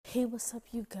Hey, what's up,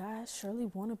 you guys?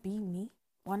 Shirley wanna be me?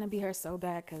 Want to be her so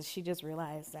bad because she just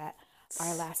realized that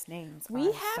our last names We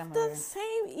are have similar. the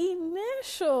same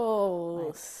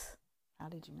initials. How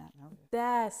did you not know this?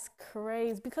 That's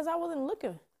crazy because I wasn't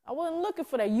looking. I wasn't looking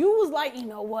for that. You was like, you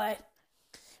know what?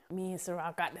 Me and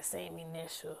Ciroc got the same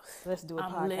initials. Let's do a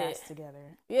I'm podcast lit.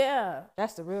 together. Yeah.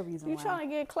 That's the real reason You why. trying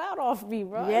to get clout off me,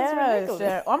 bro? Yeah, It's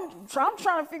ridiculous. I'm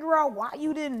trying to figure out why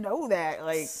you didn't know that.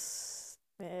 Like,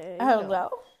 Man, I don't know.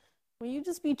 When you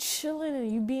just be chilling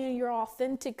and you being your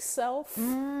authentic self,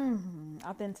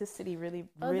 Authenticity really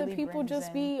other people brings just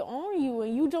in, be on you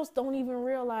and you just don't even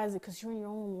realize it because you're in your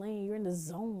own lane. You're in the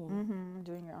zone.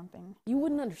 doing your own thing. You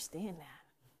wouldn't understand that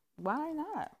Why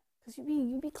not? because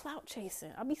you be clout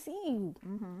chasing. I be seeing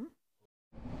you.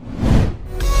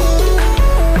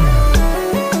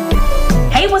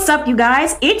 Hey, what's up, you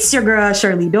guys? It's your girl,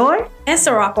 Shirley Dorr. And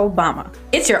Ciroc Obama.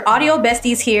 It's your audio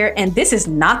besties here, and this is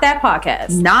Not That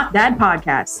Podcast. Not That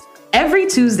Podcast. Every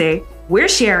Tuesday, we're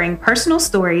sharing personal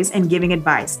stories and giving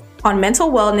advice On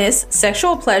mental wellness,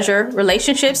 sexual pleasure,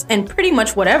 relationships, and pretty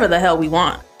much whatever the hell we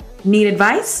want. Need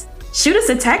advice? Shoot us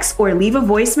a text or leave a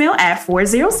voicemail at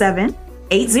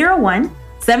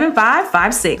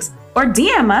 407-801-7556 or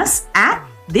DM us at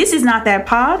This Is Not That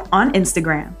Pod on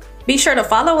Instagram. Be sure to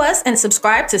follow us and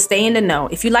subscribe to stay in the know.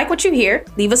 If you like what you hear,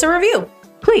 leave us a review.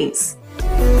 Please.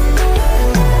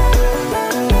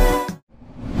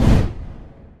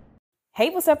 Hey,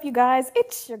 what's up, you guys?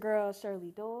 It's your girl, Shirley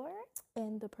Dorr.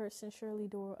 And the person Shirley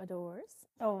Dorr adores.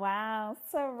 Oh, wow.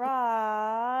 Ciroc.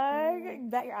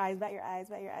 Bat your eyes.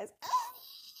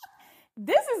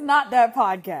 This is not that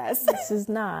podcast. This is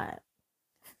not.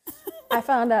 I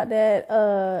found out that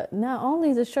not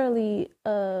only does Shirley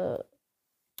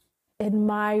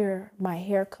admire my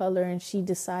hair color and she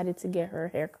decided to get her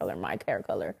hair color, my hair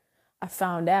color, I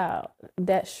found out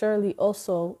that Shirley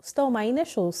also stole my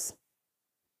initials.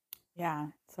 Yeah,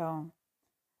 so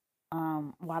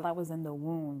while I was in the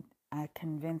womb, I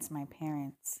convinced my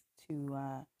parents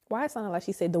to Why it sounded like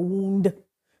she said the wound?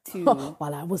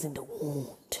 While I was in the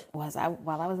wound.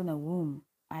 while I was in the womb,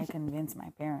 I convinced my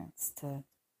parents to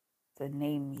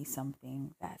name me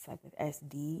something that's like with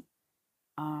SD.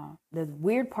 The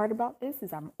weird part about this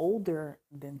is I'm older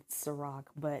than Ciroc,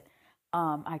 but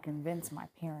I convinced my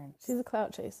parents She's a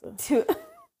clout chaser. to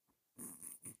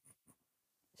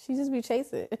She just be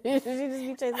chasing. She just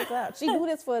be chasing clout. She do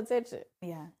this for attention.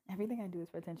 yeah, everything I do is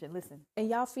for attention. Listen, And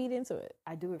y'all feed into it.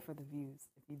 I do it for the views.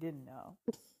 If you didn't know.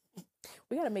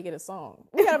 We gotta make it a song.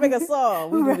 We gotta make a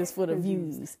song. We do this for the Right.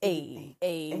 views. Hey,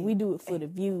 we do it for the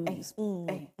views.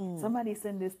 Hey, somebody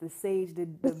send this to Sage, the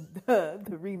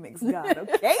remix god,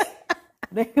 okay?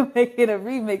 They can make it a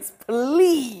remix,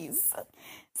 please.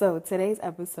 So today's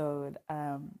episode,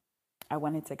 I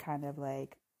wanted to kind of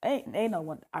like,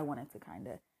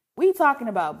 we talking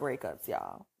about breakups,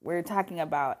 y'all. We're talking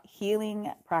about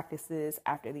healing practices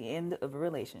after the end of a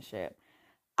relationship.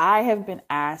 I have been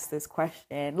asked this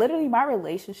question. Literally, my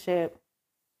relationship,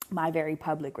 my very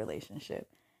public relationship,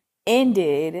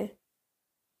 ended,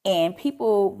 and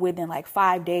people within like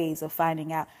 5 days of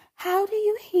finding out, how do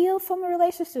you heal from a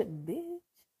relationship, bitch?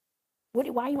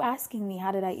 Why are you asking me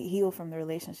how did I heal from the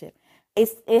relationship?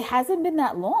 It hasn't been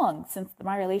that long since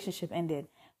my relationship ended,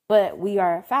 but we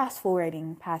are fast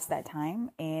forwarding past that time,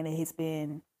 and it has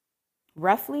been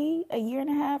roughly a year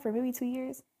and a half or maybe 2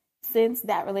 years since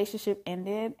that relationship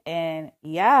ended. And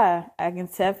yeah, I can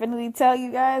definitely tell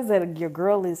you guys that your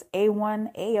girl is A1,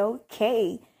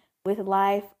 A-OK with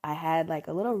life. I had like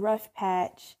a little rough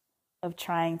patch of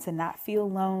trying to not feel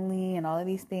lonely and all of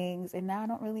these things, and now I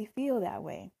don't really feel that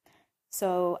way.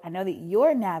 So I know that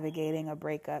you're navigating a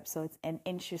breakup, so it's an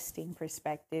interesting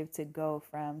perspective to go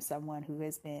from someone who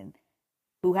hasn't been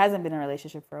in a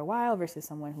relationship for a while versus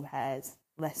someone who has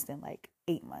less than like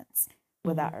 8 months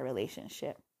without a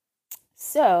relationship.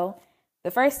 So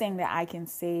the first thing that I can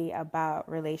say about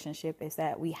relationship is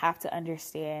that we have to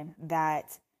understand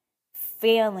that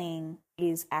failing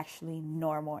is actually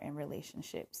normal in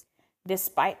relationships.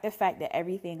 Despite the fact that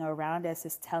everything around us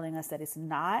is telling us that it's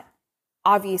not,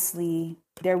 obviously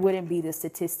there wouldn't be the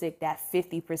statistic that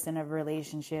 50% of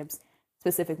relationships,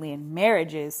 specifically in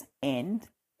marriages, end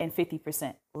and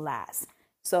 50% last.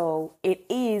 So it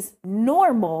is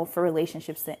normal for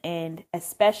relationships to end,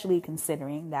 especially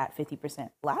considering that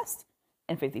 50% last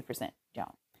and 50%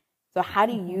 don't. So how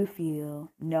do you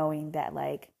feel knowing that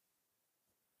like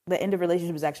the end of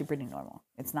relationship is actually pretty normal?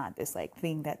 It's not this like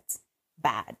thing that's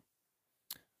bad.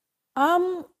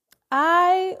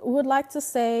 I would like to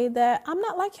say that I'm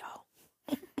not like y'all.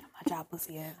 My job was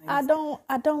here. I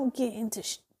don't get into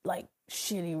like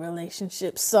shitty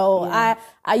relationships. So I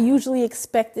usually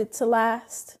expect it to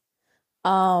last.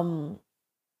 So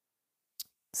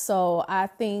I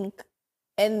think,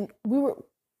 and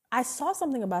I saw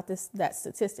something about that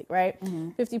statistic, right?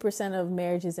 50% of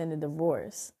marriages end in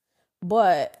divorce.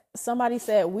 But somebody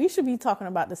said we should be talking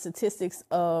about the statistics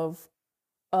of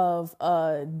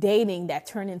dating that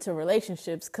turn into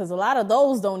relationships, because a lot of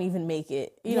those don't even make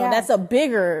it. You know, that's a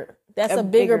bigger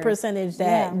percentage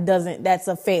that doesn't, that's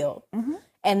a fail.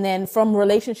 And then from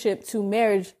relationship to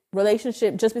marriage,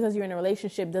 just because you're in a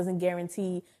relationship doesn't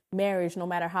guarantee marriage. No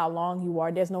matter how long you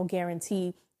are, there's no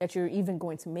guarantee that you're even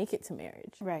going to make it to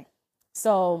marriage. Right.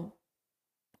 So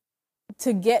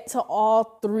to get to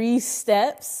all 3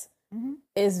 steps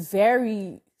is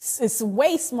it's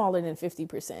way smaller than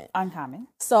 50%. Uncommon.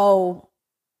 So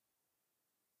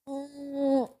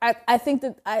I think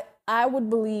that I would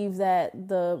believe that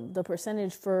the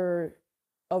percentage for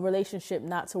a relationship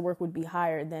not to work would be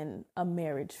higher than a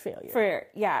marriage failure.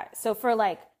 So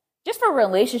for just for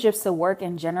relationships to work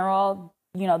in general,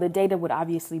 you know, the data would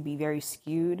obviously be very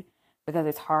skewed, because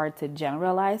it's hard to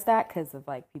generalize that because of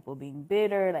people being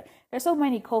bitter. Like, there's so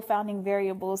many co-founding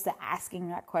variables to asking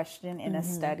that question in a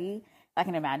study. I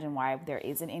can imagine why there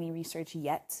isn't any research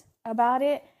yet about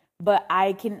it, but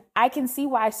I can see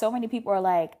why so many people are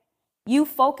like, you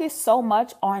focus so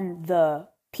much on the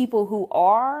people who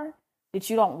are that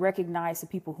you don't recognize the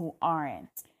people who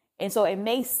aren't. And so it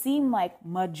may seem like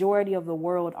majority of the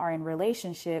world are in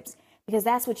relationships because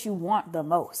that's what you want the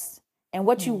most. And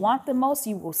what you want the most,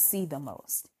 you will see the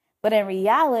most. But in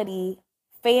reality,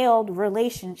 failed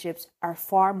relationships are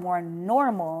far more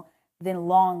normal than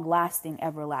long-lasting,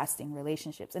 everlasting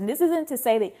relationships. And this isn't to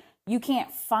say that you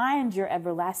can't find your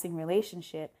everlasting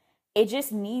relationship. It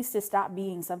just needs to stop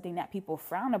being something that people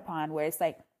frown upon, where it's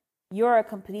like you're a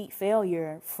complete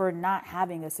failure for not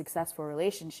having a successful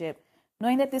relationship,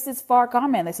 knowing that this is far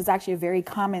common. This is actually a very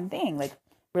common thing. Like,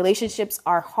 relationships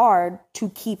are hard to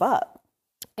keep up.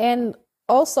 And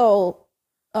also,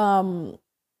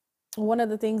 one of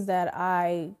the things that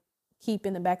I keep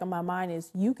in the back of my mind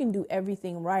is you can do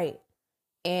everything right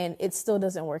and it still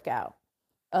doesn't work out.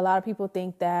 A lot of people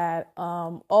think that,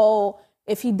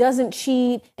 if he doesn't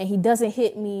cheat and he doesn't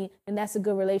hit me, then that's a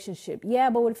good relationship. Yeah,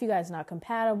 but what if you guys not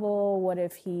compatible? What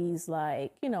if he's a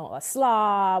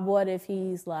slob? What if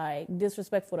he's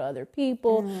disrespectful to other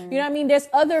people? You know what I mean? There's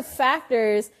other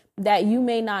factors that you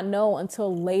may not know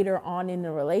until later on in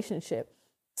the relationship.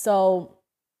 So,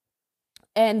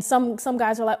 and some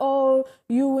guys are like, oh,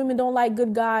 you women don't like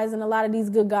good guys. And a lot of these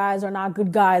good guys are not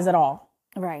good guys at all.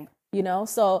 Right. You know,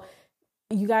 so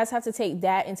you guys have to take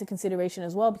that into consideration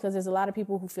as well, because there's a lot of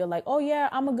people who feel like, oh yeah,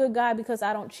 I'm a good guy because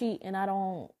I don't cheat and I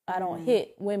don't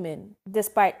hit women.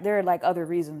 Despite there are other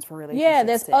reasons for relationships. Yeah,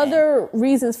 there's other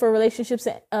reasons for relationships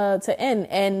to end.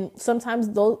 And sometimes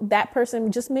that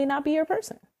person just may not be your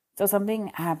person. So something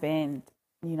happened,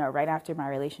 right after my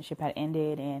relationship had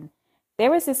ended, and there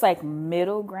was this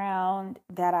middle ground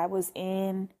that I was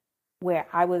in where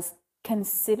I was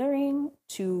considering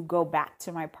to go back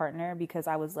to my partner because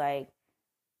I was like,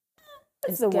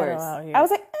 what's the worst? I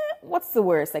was like, what's the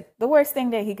worst? The worst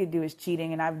thing that he could do is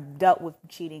cheating, and I've dealt with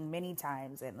cheating many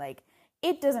times, and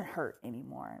it doesn't hurt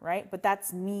anymore, right? But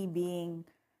that's me being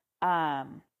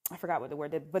I forgot what the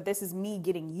word did, but this is me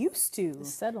getting used to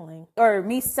settling, or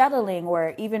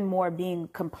even more being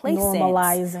complacent,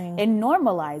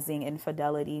 normalizing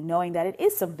infidelity, knowing that it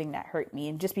is something that hurt me.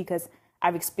 And just because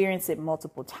I've experienced it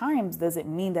multiple times doesn't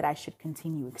mean that I should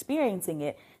continue experiencing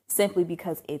it simply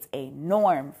because it's a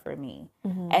norm for me.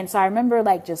 And so I remember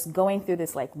just going through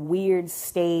this weird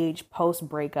stage post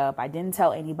breakup. I didn't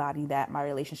tell anybody that my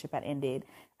relationship had ended.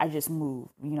 I just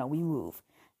moved, we moved.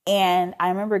 And I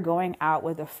remember going out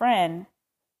with a friend,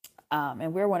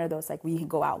 and we're one of those, we can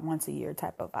go out once a year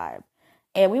type of vibe.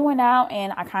 And we went out,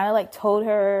 and I kind of told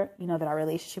her, that our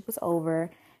relationship was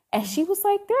over. And she was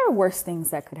like, there are worse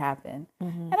things that could happen.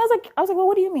 And I was like, well,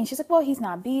 what do you mean? She's like, well, he's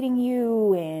not beating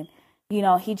you. And,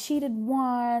 he cheated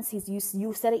once.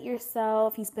 You said it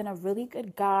yourself. He's been a really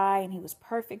good guy, and he was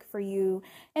perfect for you.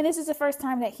 And this is the first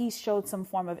time that he showed some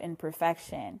form of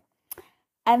imperfection.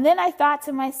 And then I thought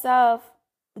to myself,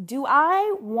 do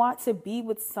I want to be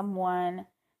with someone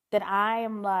that I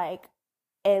am like,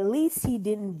 at least he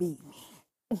didn't beat me?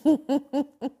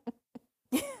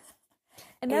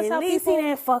 And that's at least he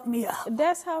didn't fuck me up.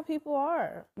 That's how people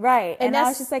are. Right. And I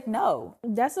was just like, no.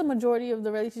 That's the majority of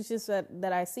the relationships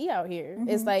that I see out here.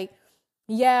 It's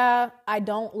yeah, I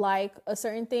don't like a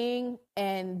certain thing,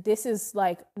 and this is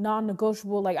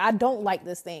non-negotiable. I don't like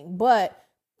this thing, but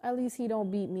at least he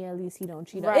don't beat me. At least he don't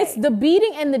cheat. Right. It's the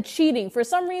beating and the cheating. For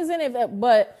some reason,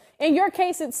 but in your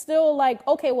case, it's still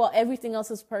okay, well, everything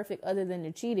else is perfect other than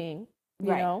the cheating, you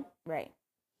know? Right.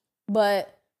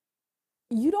 but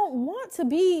you don't want to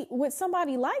be with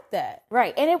somebody like that.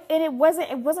 Right. And it wasn't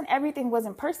everything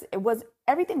wasn't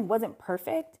everything wasn't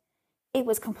perfect. It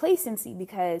was complacency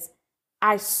because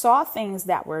I saw things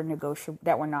that were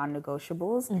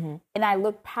non-negotiables, and I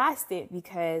looked past it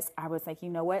because I was like, you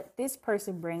know what? This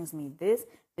person brings me this,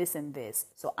 this, and this.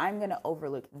 So I'm going to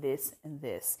overlook this and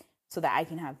this so that I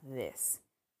can have this.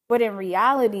 But in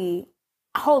reality,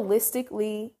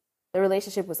 holistically, the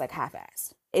relationship was like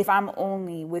half-assed. If I'm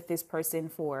only with this person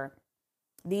for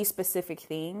these specific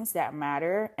things that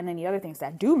matter, and then the other things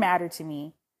that do matter to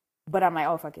me, but I'm like,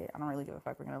 oh, fuck it. I don't really give a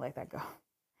fuck. We're going to let that go.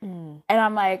 And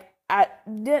I'm like,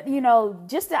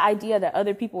 just the idea that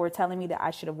other people were telling me that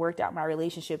I should have worked out my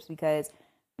relationships because,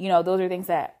 those are things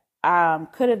that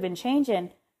could have been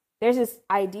changing. There's this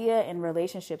idea in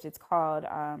relationships. It's called,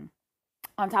 on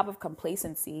top of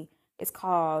complacency, it's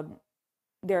called,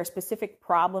 there are specific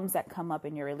problems that come up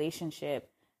in your relationship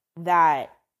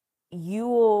that you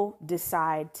will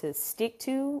decide to stick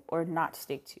to or not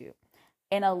stick to.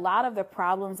 And a lot of the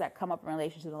problems that come up in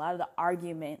relationships, a lot of the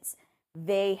arguments,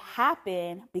 they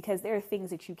happen because there are things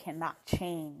that you cannot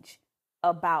change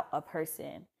about a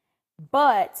person.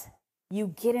 But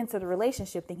you get into the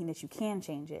relationship thinking that you can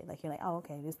change it. Like, you're like, oh,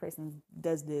 okay, this person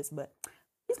does this, but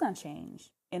he's going to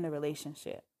change in the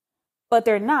relationship. But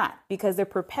they're not, because they're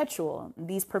perpetual.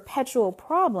 These perpetual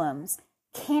problems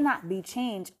cannot be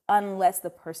changed unless the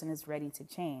person is ready to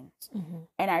change.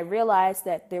 And I realized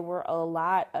that there were a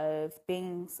lot of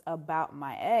things about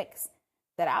my ex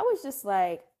that I was just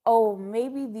like, oh,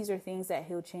 maybe these are things that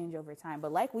he'll change over time.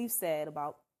 But like we've said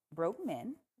about broke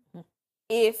men,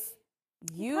 if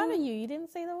you... How do you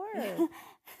didn't say the word.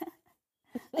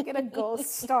 I get a gold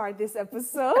star this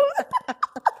episode.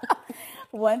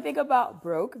 One thing about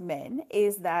broke men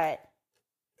is that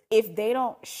if they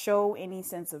don't show any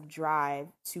sense of drive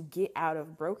to get out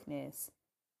of brokenness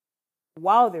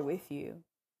while they're with you,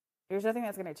 there's nothing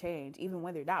that's going to change, even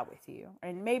when they're not with you.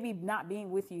 And maybe not being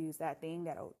with you is that thing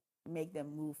that'll make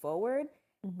them move forward.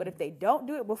 But if they don't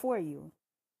do it before you,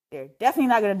 they're definitely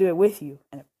not going to do it with you.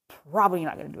 And they're probably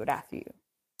not going to do it after you.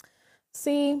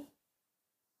 See,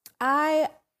 I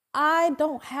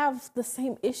don't have the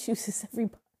same issues as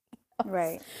everybody else.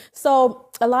 Right. So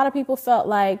a lot of people felt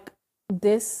like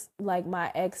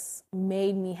my ex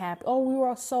made me happy. Oh, we were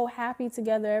all so happy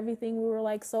together. Everything, we were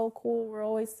like so cool. We're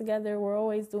always together. We're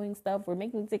always doing stuff. We're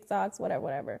making TikToks,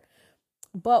 whatever.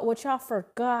 But what y'all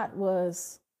forgot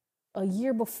was a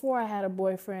year before I had a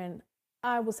boyfriend,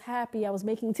 I was happy. I was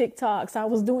making TikToks. I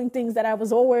was doing things that I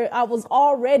was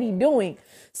already doing.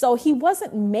 So he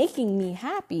wasn't making me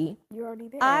happy. You're already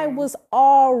there. I was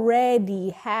already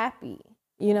happy,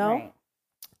 Right.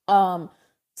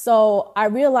 So I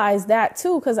realized that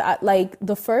too, because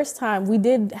the first time we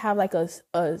did have like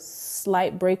a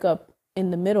slight breakup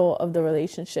in the middle of the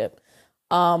relationship.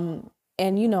 And,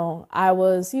 I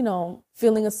was,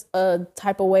 feeling a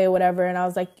type of way or whatever. And I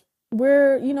was like,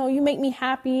 you make me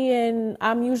happy and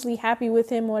I'm usually happy with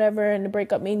him, whatever. And the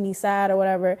breakup made me sad or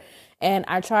whatever. And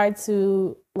I tried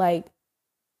to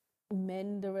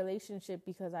mend the relationship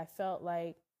because I felt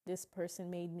like this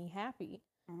person made me happy.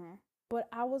 But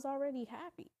I was already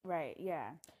happy. Right,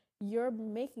 yeah. You're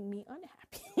making me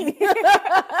unhappy.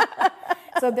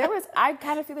 So I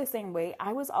kind of feel the same way.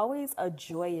 I was always a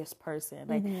joyous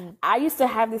person. I used to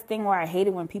have this thing where I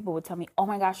hated when people would tell me, oh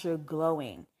my gosh, you're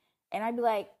glowing. And I'd be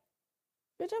like,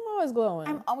 bitch, I'm always glowing.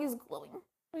 I'm always glowing.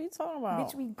 What are you talking about?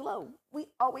 Bitch, we glow. We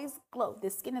always glow. The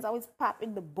skin is always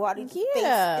popping. The body, the face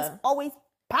is always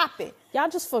popping. Y'all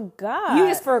just forgot. You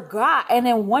just forgot. And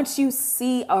then once you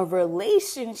see a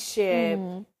relationship,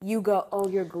 you go, oh,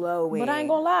 you're glowing. But I ain't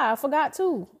gonna lie, I forgot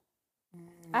too.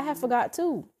 I have forgot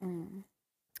too.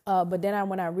 But then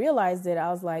when I realized it, I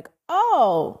was like,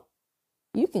 oh,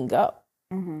 you can go.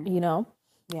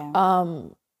 Yeah.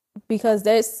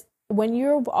 Because when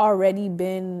you've already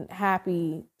been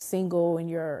happy, single, and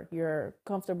you're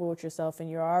comfortable with yourself and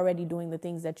you're already doing the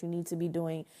things that you need to be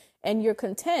doing and you're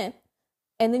content,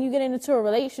 and then you get into a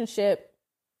relationship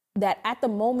that at the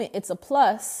moment it's a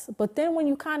plus, but then when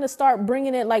you kind of start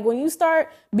bringing it, like when you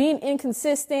start being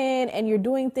inconsistent and you're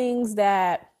doing things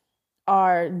that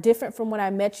are different from when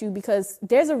I met you, because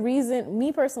there's a reason,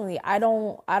 me personally, I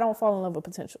don't fall in love with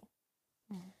potential.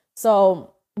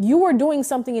 So you were doing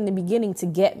something in the beginning to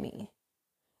get me,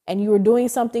 and you were doing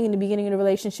something in the beginning of the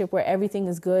relationship where everything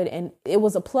is good and it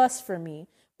was a plus for me.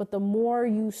 But the more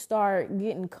you start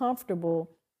getting comfortable,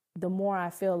 the more I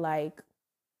feel like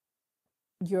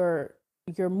you're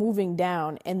moving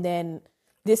down. And then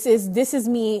this is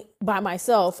me by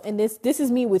myself, and this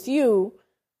is me with you.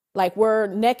 like we're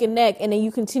neck and neck and then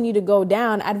you continue to go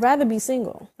down, I'd rather be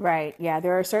single. Right. Yeah.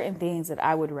 There are certain things that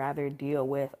I would rather deal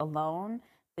with alone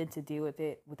than to deal with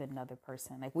it with another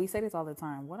person. Like we say this all the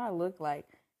time. What I look like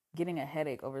getting a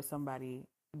headache over somebody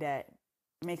that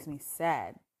makes me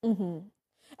sad. Mm-hmm.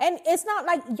 And it's not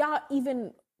like y'all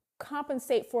even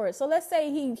compensate for it. So let's say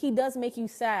he does make you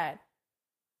sad.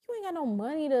 You ain't got no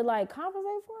money to like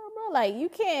compensate for it, bro. Like you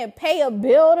can't pay a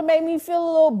bill to make me feel a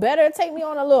little better, take me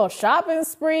on a little shopping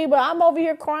spree, but I'm over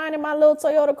here crying in my little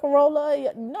Toyota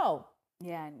Corolla. No.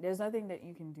 Yeah, there's nothing that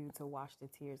you can do to wash the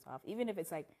tears off, even if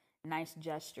it's like nice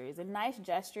gestures. And nice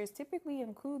gestures typically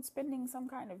include spending some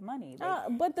kind of money.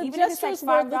 Like, but the even if it's gestures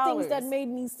like were the things that $5. made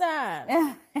me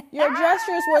sad. Your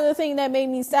gestures were the thing that made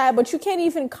me sad, but you can't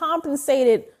even compensate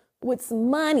it with some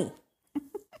money.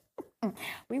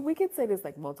 We could say this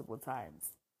like multiple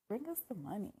times. Bring us the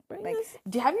money. us-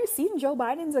 Have you seen Joe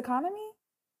Biden's economy?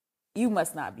 You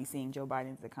must not be seeing Joe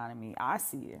Biden's economy. I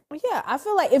see it. Yeah, I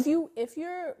feel like if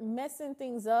you're messing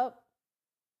things up,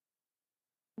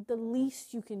 the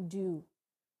least you can do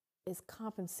is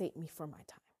compensate me for my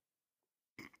time.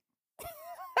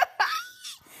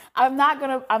 I'm not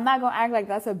gonna act like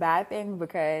that's a bad thing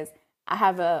because I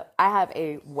have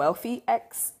a wealthy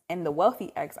ex, and the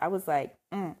wealthy ex, I was like,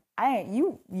 I ain't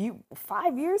you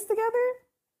 5 years together?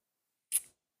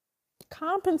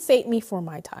 Compensate me for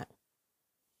my time.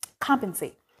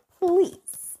 Compensate, please.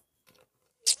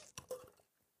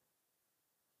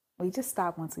 We just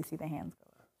stop once we see the hands go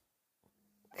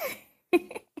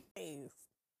up.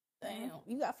 Damn,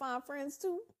 you got fine friends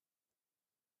too?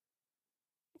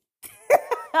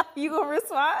 You gonna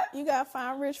respond? You got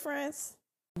fine rich friends?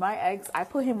 My ex, I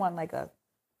put him on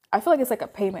I feel like it's like a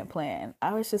payment plan.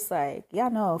 I was just like, yeah,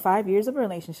 no, 5 years of a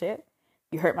relationship.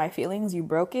 You hurt my feelings. You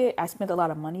broke it. I spent a lot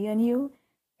of money on you.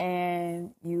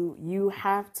 And you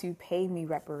have to pay me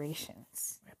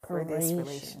reparations for this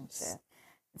relationship.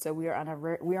 So we are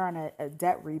on a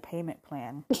debt repayment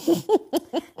plan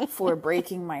for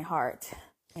breaking my heart.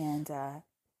 And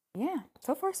yeah,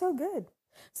 so far so good.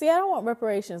 See, I don't want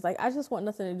reparations. Like, I just want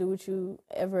nothing to do with you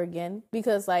ever again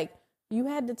because, like, you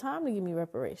had the time to give me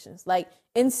reparations. Like,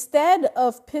 instead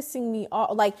of pissing me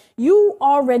off, like, you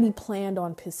already planned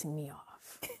on pissing me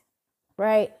off,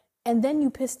 right? And then you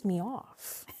pissed me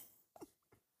off.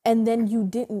 And then you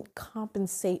didn't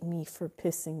compensate me for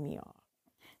pissing me off.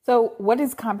 So what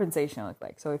does compensation look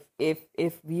like? So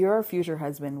if your future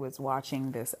husband was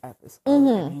watching this episode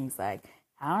and he's like,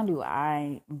 how do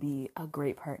I be a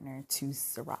great partner to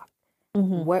Ciroc?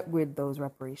 What would those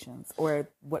reparations or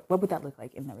what would that look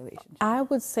like in the relationship? I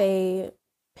would say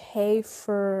pay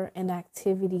for an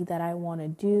activity that I want to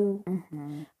do.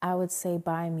 I would say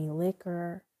buy me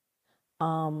liquor.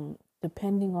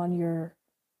 Depending on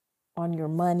your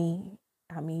money,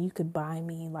 I mean, you could buy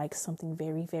me like something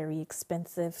very, very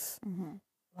expensive,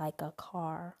 like a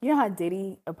car. You know how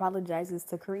Diddy apologizes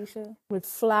to Carisha? With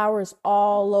flowers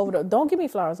all over don't give me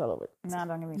flowers all over. No,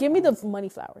 don't give me Give me the money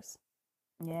flowers.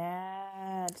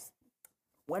 Yeah, just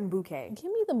one bouquet. Give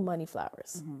me the money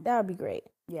flowers. That would be great.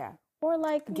 Yeah. Or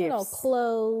like, you know,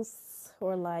 clothes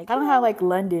or like. I don't know how like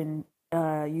London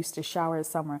used to shower in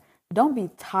summer. Don't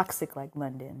be toxic like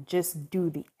London. Just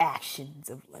do the actions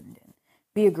of London.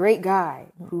 Be a great guy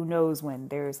who knows when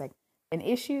there's like an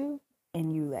issue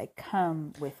and you like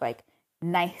come with like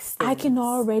nice things. I can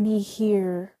already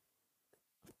hear,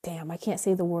 damn, I can't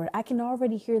say the word. I can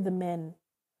already hear the men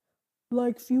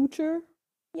like Future.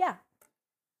 Yeah.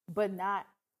 But not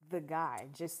the guy,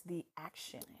 just the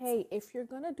action. Hey, if you're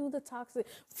going to do the toxic,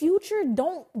 Future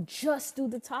don't just do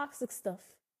the toxic stuff.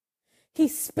 He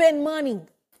spend money.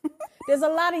 There's a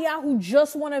lot of y'all who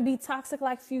just want to be toxic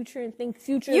like Future and think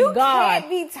Future is God. You can't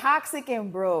be toxic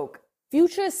and broke.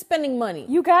 Future is spending money.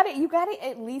 You got to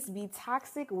at least be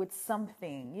toxic with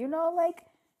something. You know, like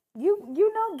you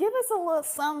know, give us a little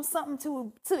something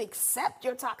to accept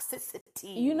your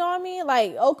toxicity. You know what I mean?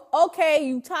 Like, okay,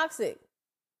 you toxic,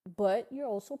 but you're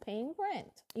also paying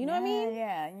rent. You know what I mean?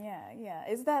 Yeah.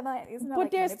 Isn't that But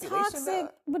like there's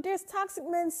toxic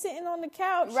men sitting on the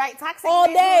couch, right? Toxic all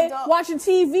men day who don't- watching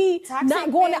TV, Toxic not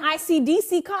going men- to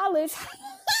ICDC college.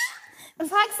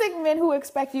 Toxic men who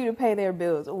expect you to pay their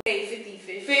bills.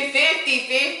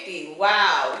 50-50.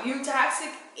 Wow. You toxic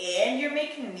and you're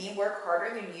making me work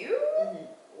harder than you?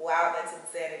 Wow, that's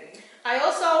insanity. I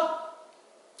also,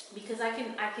 because I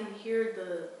can hear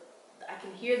the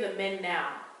men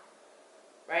now,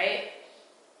 right?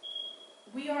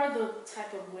 We are the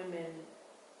type of women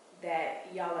that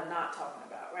y'all are not talking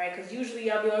about, right? Because usually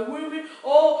y'all be like, women,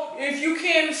 oh, if you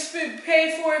can't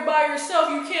pay for it by yourself,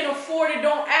 you can't afford it,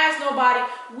 don't ask nobody.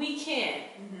 We can.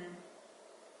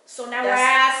 So now we're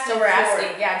asking. So we're for asking.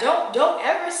 it. Yeah, don't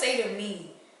ever say to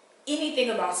me anything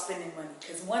about spending money.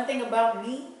 Because one thing about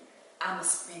me, I'm a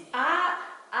spend.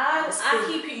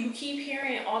 You keep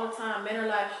hearing it all the time. Men are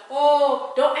like,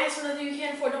 oh, don't ask for nothing you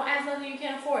can't afford. Don't ask nothing you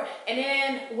can't afford. And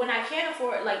then when I can't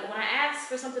afford, like when I ask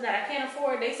for something that I can't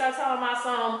afford, they start talking about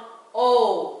some,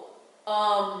 oh,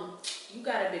 you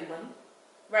got a big money.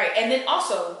 Right. And then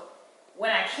also,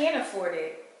 when I can't afford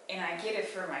it and I get it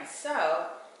for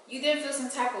myself, you then feel some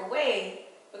type of way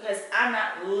because I'm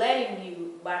not letting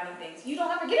you buy me things. You don't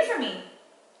have to get it for me.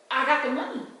 I got the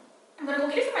money. I'm gonna go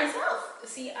get it for myself.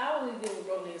 See, I only deal with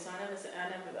broke niggas, so I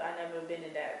never been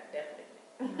in that definitely.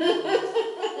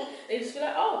 They just be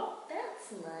like, oh,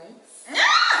 that's nice.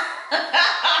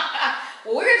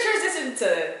 Well, we're gonna transition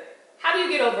to how do you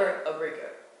get over a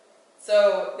breakup?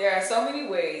 So there are so many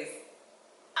ways.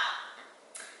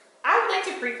 I would like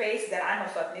to preface that I'm a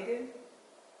fuck nigga.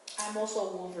 I'm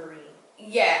also Wolverine.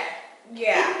 Yeah.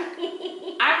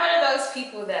 I'm one of those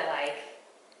people that like.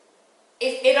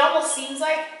 It almost seems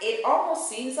like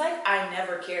I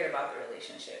never cared about the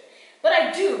relationship, but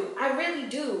I do. I really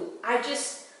do. I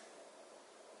just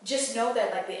know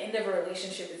that like the end of a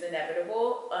relationship is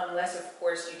inevitable, unless of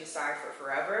course you decide for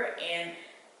forever. And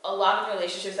a lot of the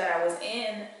relationships that I was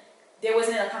in, there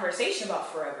wasn't a conversation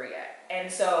about forever yet.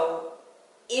 And so,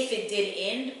 if it did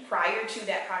end prior to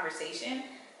that conversation,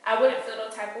 I wouldn't feel no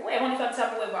type of way. I wouldn't feel the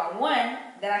type of way about one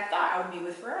that I thought I would be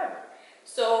with forever.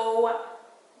 So.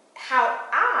 How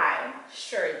I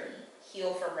surely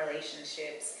heal from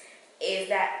relationships is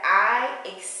that I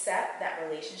accept that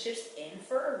relationships end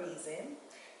for a reason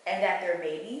and that they're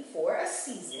maybe for a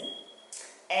season.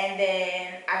 And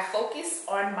then I focus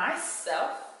on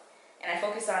myself and I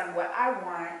focus on what I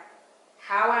want,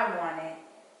 how I want it,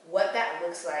 what that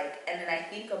looks like. And then I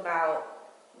think about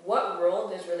what role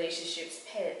the relationships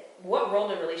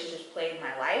play in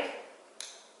my life.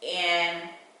 And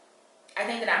I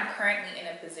think that I'm currently in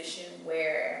a position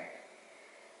where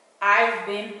I've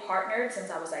been partnered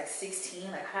since I was like 16.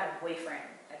 Like I had a boyfriend.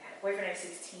 Like I had a boyfriend at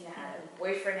 16. I had a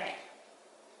boyfriend at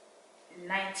 19.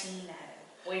 I had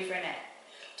a boyfriend at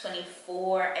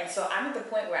 24. And so I'm at the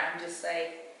point where I'm just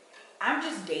like, I'm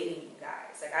just dating you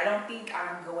guys. Like I don't think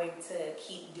I'm going to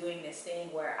keep doing this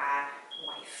thing where I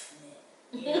wife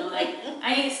men. You know, like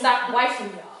I need to stop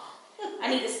wifing y'all. I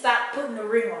need to stop putting the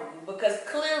ring on you because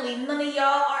clearly none of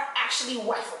y'all are actually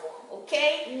wifeable,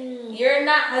 okay? You're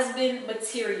not husband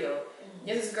material.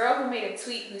 There's this girl who made a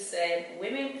tweet who said,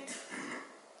 women...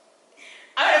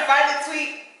 I'm going to find the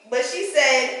tweet, but she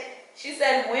said,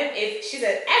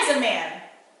 as a man,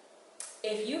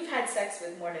 if you've had sex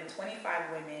with more than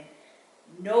 25 women,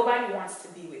 nobody wants to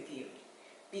be with you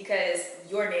because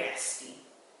you're nasty.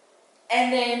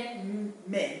 And then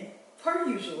men, per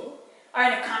usual, are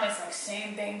in the comments like,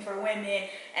 same thing for women.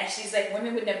 And she's like,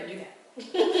 women would never do that.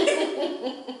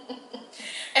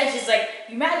 And she's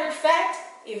like, matter of fact,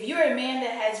 if you're a man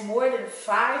that has more than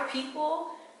 5 people,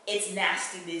 it's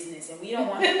nasty business. And we don't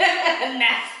want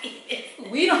nasty.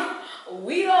 We don't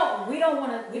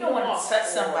want to touch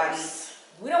somebody.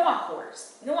 We don't want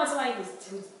whores. We don't want somebody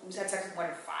who's had sex with more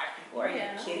than 5 people. Are you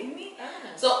kidding me?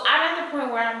 So I'm at the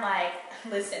point where I'm like,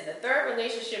 listen, the third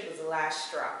relationship was the last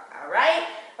straw. All right?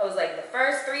 I was like, the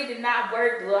first 3 did not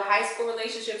work. The little high school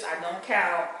relationships, I don't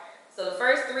count. So the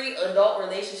first 3 adult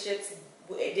relationships,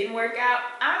 it didn't work out.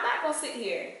 I'm not gonna sit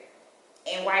here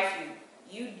and wife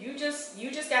you. You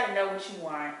just gotta know what you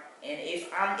want. And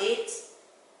if I'm it,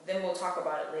 then we'll talk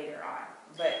about it later on.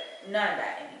 But none of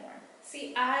that anymore.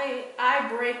 See, I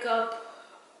break up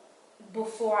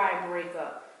before I break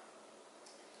up.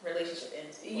 Relationship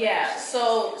ends. Yeah.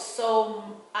 So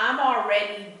I'm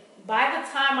already. By the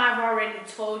time I've already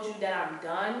told you that I'm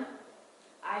done,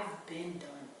 I've been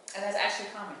done. And that's actually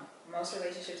common. Most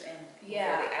relationships end.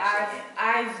 Yeah,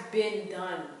 I've been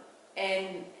done.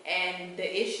 And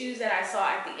the issues that I saw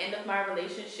at the end of my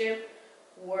relationship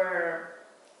were,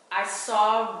 I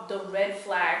saw the red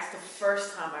flags the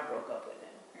first time I broke up with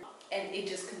him. And it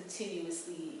just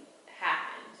continuously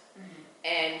happened. Mm-hmm.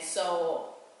 And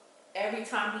so every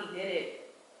time he did it,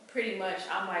 pretty much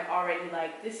I'm like already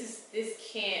like, this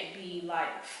can't be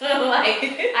life. Like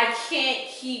I can't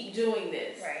keep doing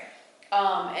this. Right.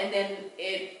 And then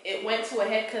it went to a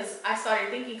head because I started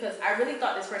thinking, because I really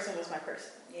thought this person was my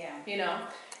person. Yeah. You know?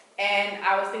 And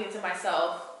I was thinking to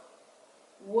myself,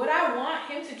 would I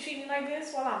want him to treat me like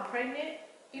this while I'm pregnant?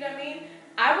 You know what I mean?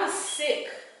 I was sick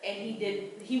and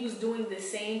he was doing the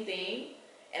same thing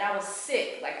and I was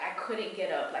sick. Like I couldn't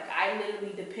get up. Like I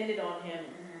literally depended on him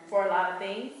for a lot of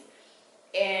things.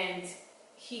 And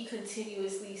he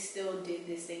continuously still did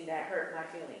this thing that hurt my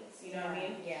feelings. You know what I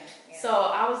mean? Yeah. So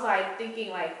I was like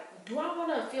thinking like, do I want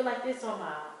to feel like this or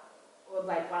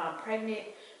like when I'm pregnant?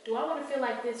 Do I want to feel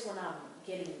like this when I'm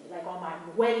getting like on my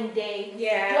wedding day?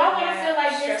 Yeah. Do I want to feel like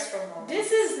this? Stressful moments.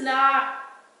 This is not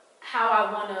how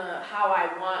I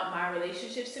want my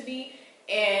relationships to be.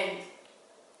 And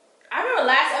I remember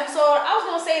last episode I was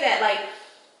gonna say that like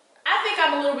I think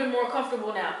I'm a little bit more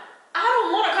comfortable now. I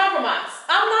don't want to compromise.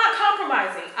 I'm not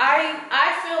compromising.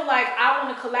 I feel like I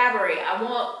want to collaborate. I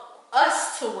want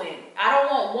us to win. I don't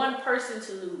want one person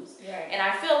to lose. Right. And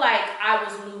I feel like I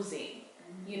was losing,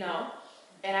 you know,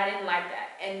 and I didn't like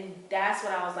that. And that's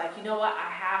when I was like, you know what? I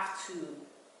have to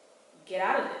get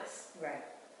out of this. Right.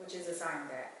 Which is a sign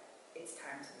that it's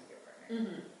time to leave your partner.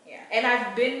 Mm-hmm. Yeah. And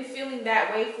I've been feeling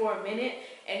that way for a minute.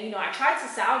 And, you know, I tried to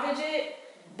salvage it,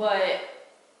 but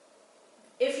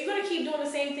if you're going to keep doing the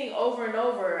same thing over and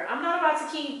over, I'm not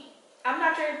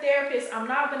your therapist. I'm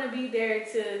not going to be there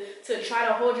to try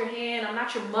to hold your hand. I'm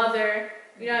not your mother.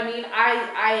 You know what I mean?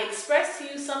 I express to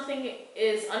you something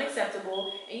is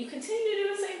unacceptable, and you continue to do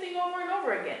the same thing over and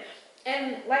over again.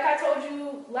 And like I told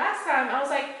you last time, I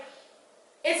was like,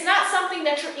 it's not something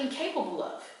that you're incapable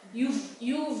of. You've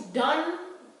done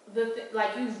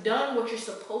you've done what you're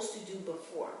supposed to do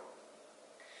before.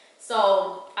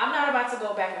 So I'm not about to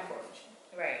go back and forth with you.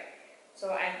 Right.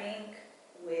 So I think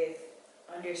with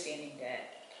understanding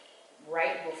that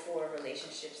right before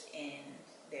relationships end,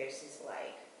 there's this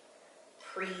like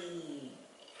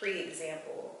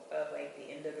pre-example of like the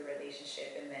end of the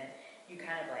relationship, and then you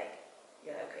kind of like,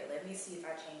 you're like, okay, let me see if I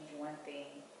change one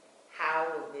thing, how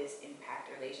will this impact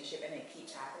the relationship? And it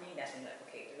keeps happening. That's when you're like,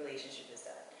 okay, the relationship is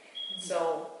done. Mm-hmm.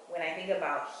 So when I think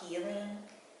about healing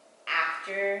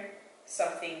after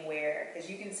something where, because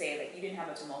you can say like you didn't have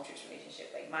a tumultuous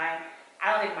relationship, like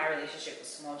I don't think my relationship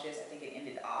was tumultuous. I think it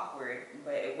ended awkward,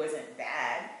 but it wasn't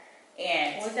bad.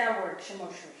 And what's that word?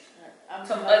 Tumultuous.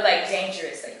 Like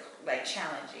dangerous, like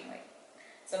challenging, like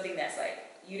something that's like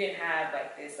you didn't have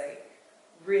like this like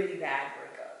really bad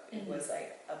breakup. It was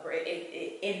like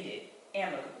it ended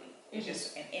amicably. It's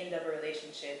just an end of a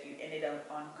relationship. You ended up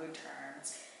on good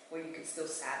terms where you could still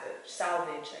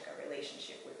salvage like a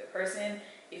relationship with the person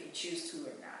if you choose to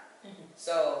or not.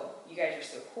 So you guys are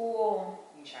still cool.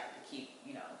 You try to keep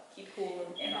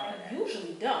cool and all of that.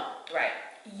 Usually don't. Right.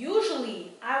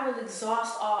 Usually I will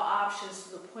exhaust all options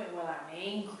to the point where I'm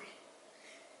angry.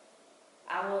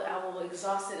 I will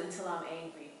exhaust it until I'm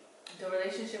angry. The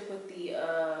relationship with the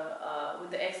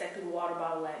ex that threw the water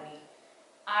bottle at me,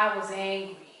 I was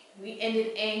angry. We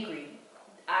ended angry.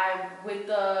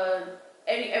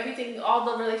 Everything, all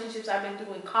the relationships I've been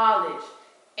through in college,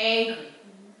 angry.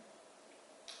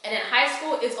 And in high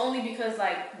school, it's only because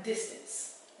like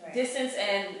distance. Right. Distance,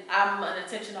 and I'm an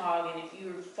attention hog, and if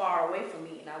you're far away from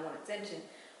me and I want attention,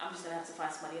 I'm just gonna have to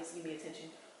find somebody else to give me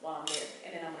attention while I'm there,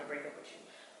 and then I'm gonna break up with you.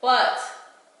 But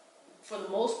for the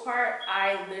most part,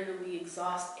 I literally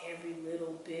exhaust every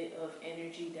little bit of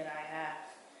energy that I have.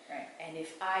 Right. And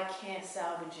if I can't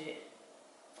salvage it,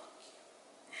 fuck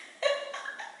you.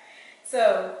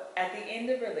 So at the end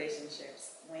of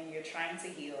relationships, when you're trying to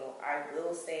heal, I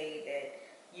will say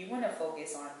that you want to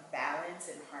focus on balance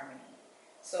and harmony.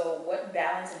 So what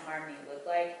balance and harmony look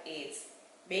like is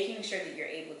making sure that you're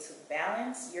able to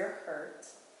balance your hurt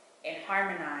and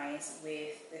harmonize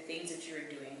with the things that you're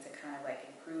doing to kind of like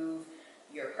improve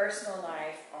your personal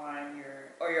life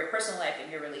your personal life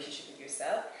and your relationship with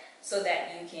yourself, so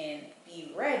that you can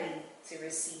be ready to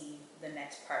receive the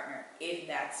next partner if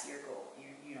that's your goal.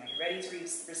 You're ready to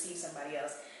receive somebody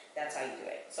else. That's how you do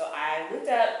it. So I looked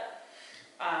up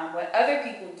what other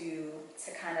people do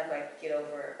to kind of like get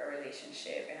over a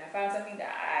relationship, and I found something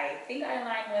that I think I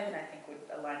align with and I think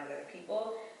would align with other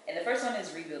people. And the first one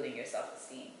is rebuilding your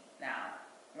self-esteem. Now,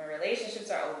 when relationships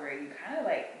are over, you kind of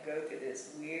like go through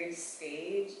this weird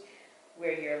stage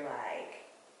where you're like,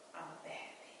 I'm a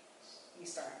bad bitch. You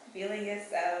start feeling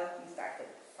yourself, you start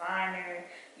feeling finer,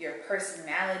 your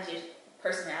personality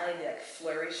like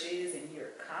flourishes, and your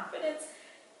confidence,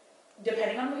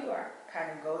 depending on who you are,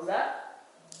 kind of goes up.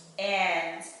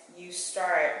 And you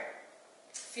start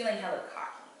feeling hella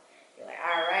cocky. You're like,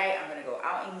 all right, I'm gonna go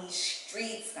out in these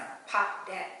streets, gonna pop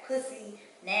that pussy,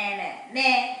 nah, nah,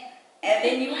 nah. And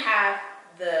then you have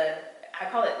I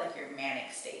call it like your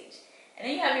manic stage. And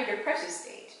then you have your depression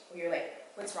stage, where you're like,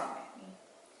 what's wrong with me?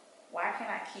 Why can't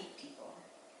I keep people?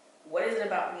 What is it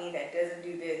about me that doesn't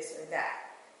do this or that?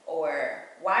 Or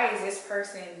why doesn't this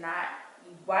person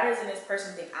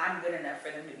think I'm good enough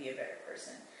for them to be a better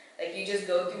person? Like you just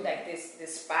go through like this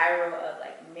spiral of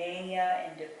like mania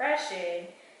and depression,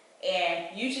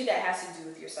 And usually that has to do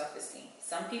with your self-esteem.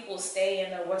 Some people stay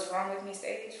in the what's wrong with me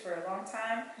stage for a long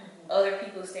time. Other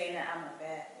people stay in the I'm a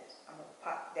bad bitch, I'm gonna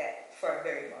pop that for a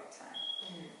very long time.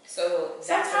 So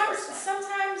that's the first one.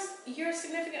 Sometimes your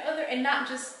significant other, and not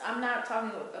just, I'm not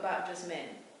talking about just men.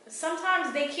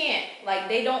 Sometimes they can't, like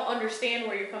they don't understand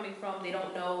where you're coming from. They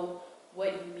don't know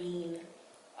what you mean.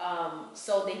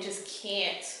 So they just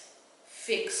can't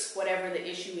fix whatever the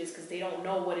issue is because they don't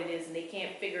know what it is and they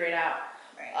can't figure it out.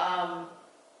 Right.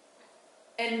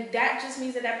 And that just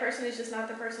means that person is just not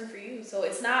the person for you. So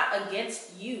it's not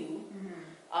against you.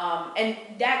 And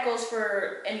that goes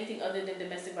for anything other than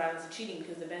domestic violence and cheating,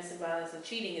 because domestic violence and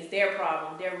cheating is their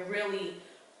problem. They're really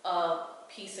a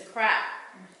piece of crap.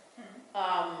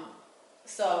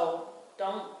 So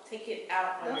don't take it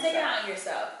out on yourself. Don't take it out on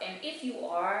yourself. And if you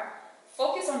are,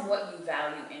 focus on what you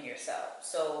value in yourself.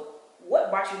 So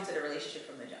what brought you into the relationship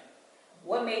from the jump?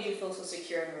 What made you feel so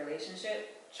secure in the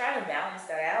relationship? Try to balance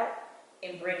that out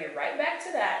and bring it right back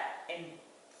to that and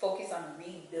focus on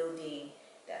rebuilding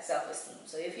that self-esteem.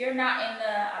 So if you're not in the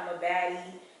I'm a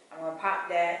baddie, I'm gonna pop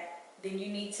that, then you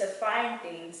need to find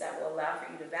things that will allow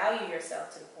for you to value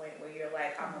yourself to the point where you're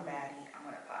like, I'm a baddie, I'm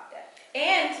gonna pop that.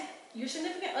 And your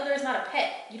significant other is not a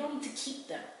pet. You don't need to keep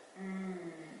them.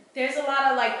 There's a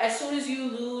lot of like, as soon as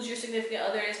you lose your significant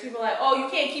other, there's people like, oh, you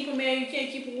can't keep a man, you can't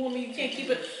keep a woman, you can't keep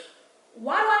it.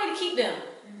 Why do I need to keep them?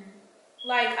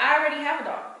 Like, I already have a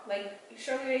dog. Like,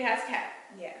 Shirley already has a cat.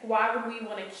 Yeah. Why would we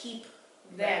want to keep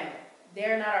them? Right.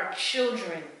 They're not our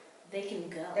children. They can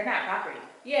go. They're not property.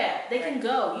 Yeah, they can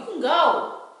go. You can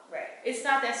go. Right. It's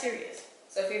not that serious.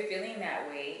 So if you're feeling that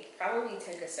way, probably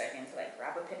take a second to like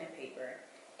grab a pen and paper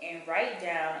and write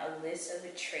down a list of the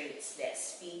traits that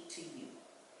speak to you.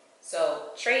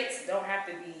 So traits don't have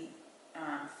to be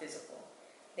physical.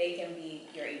 They can be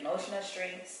your emotional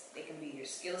strengths. They can be your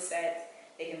skill sets.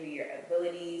 They can be your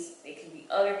abilities. They can be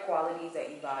other qualities that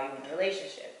you value in a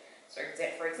relationship. So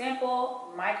for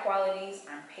example, my qualities,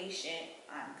 I'm patient,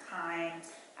 I'm kind,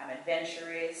 I'm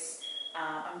adventurous,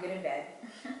 I'm good in bed,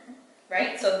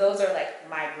 right? So those are like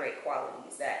my great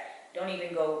qualities that don't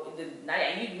even go,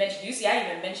 you see, I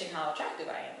even mentioned how attractive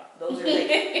I am. Those are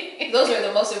like, those are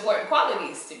the most important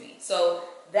qualities to me. So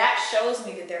that shows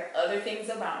me that there are other things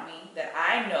about me that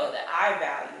I know that I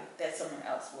value that someone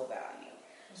else will value.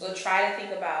 So try to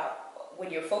think about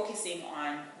when you're focusing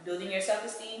on building your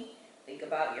self-esteem, think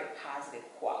about your positive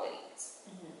qualities.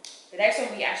 The next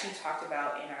one we actually talked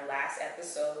about in our last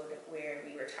episode where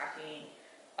we were talking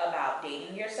about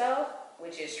dating yourself,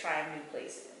 which is trying new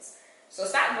places. So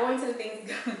stop going to the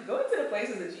things, going to the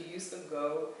places that you used to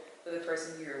go for the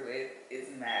person you're with is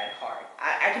mad hard.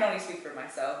 I can only speak for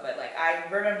myself, but like I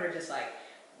remember just like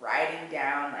riding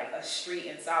down like a street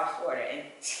in South Florida and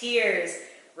tears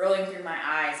rolling through my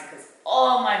eyes because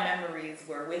all my memories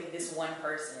were with this one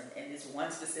person in this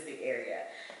one specific area.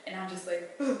 And I'm just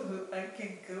like, I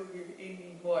can't go here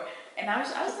anymore. And I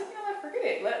was like, you know what, forget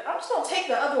it. I'm just going to take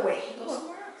the other way. We're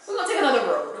going to take another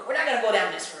road. We're not going to go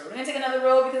down this road. We're going to take another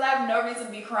road because I have no reason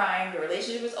to be crying. The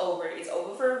relationship is over. It's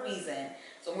over for a reason.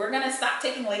 So we're going to stop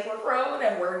taking Lakewood Road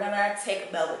and we're going to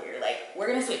take Belvedere. Like, we're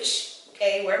going to switch.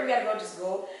 Okay? Wherever we got to go, just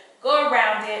go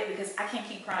around it because I can't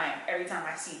keep crying every time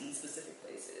I see these specific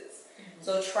places.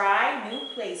 So try new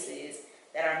places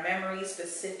that are memories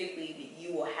specifically that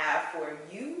you will have for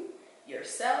you,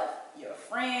 yourself, your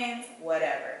friends,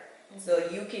 whatever. So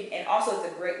you can, and also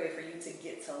it's a great way for you to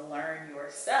get to learn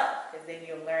yourself because then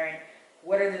you'll learn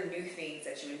what are the new things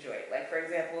that you enjoy. Like for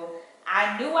example,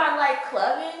 I knew I liked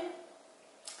clubbing,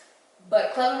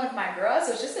 but clubbing with my girls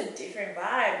was just a different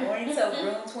vibe. Going to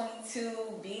Room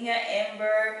 22, being at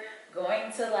Ember,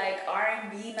 going to like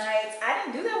R&B nights. I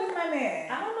didn't do that with my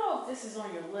man. I don't know if this is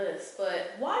on your list,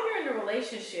 but while you're in a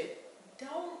relationship,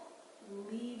 don't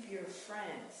leave your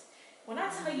friends. When I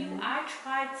tell you, I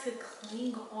try to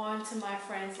cling on to my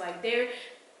friends like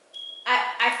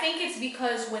I think it's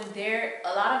because when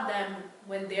a lot of them,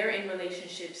 when they're in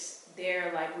relationships,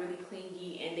 they're like really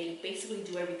clingy and they basically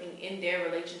do everything in their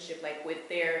relationship, like with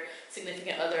their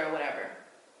significant other or whatever.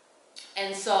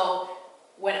 And so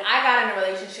when I got in a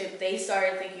relationship, they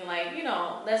started thinking like,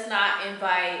 let's not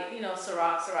invite,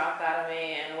 Ciroc got a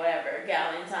man, whatever,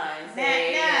 Galentine's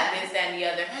Day, and this, that, and the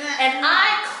other. And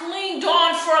I clinged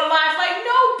on for life like,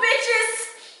 no,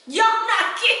 bitches, y'all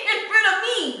not getting rid of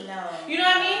me. No. You know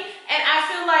what I mean? And I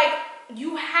feel like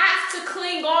you have to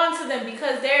cling on to them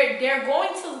because they're going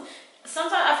to,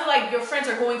 sometimes I feel like your friends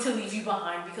are going to leave you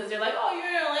behind because they're like, oh, you're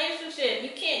in a relationship,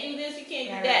 you can't do this, you can't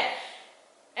do that.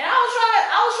 And I was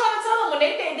trying to tell them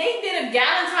when they did a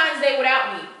Galentine's Day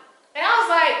without me. And I was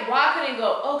like, why couldn't it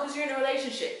go? Oh, because you're in a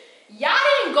relationship. Y'all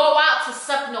didn't go out to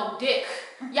suck no dick.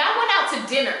 Y'all went out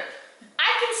to dinner.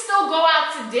 I can still go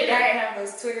out to dinner. Y'all have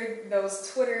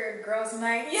those Twitter girls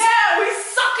nights. Yeah, we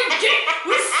sucking dick.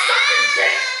 We sucking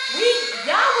dick.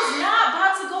 Y'all was not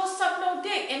about to go suck no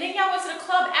dick, and then y'all went to the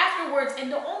club afterwards,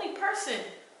 and the only person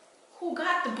who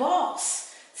got the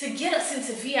balls to get us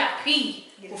into VIP,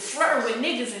 who flirting with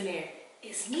niggas in there,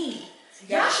 is me.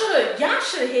 Y'all should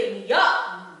have hit me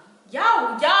up.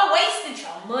 Y'all wasted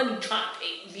y'all money trying to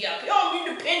pay VIP. I'm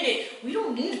independent. We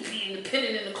don't need to be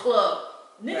independent in the club.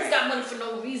 Niggas got money for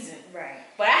no reason. Right.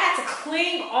 But I had to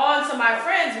cling on to my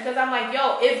friends because I'm like,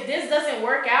 yo, if this doesn't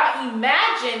work out,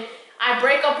 imagine I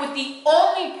break up with the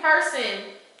only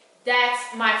person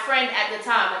that's my friend at the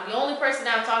time, like the only person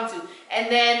that I'm talking to,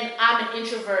 and then I'm an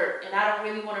introvert and I don't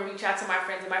really want to reach out to my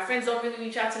friends, and my friends don't really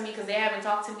reach out to me because they haven't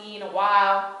talked to me in a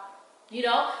while. You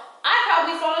know, I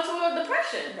probably fall into a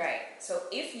depression. Right. So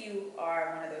if you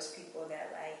are one of those people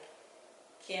that like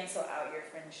cancel out your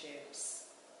friendships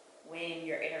when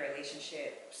you're in a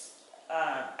relationship,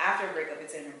 after a breakup,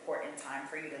 it's an important time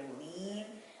for you to lean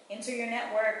into your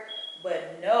network,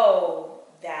 but know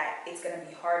that it's going to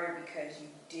be harder because you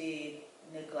did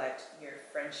neglect your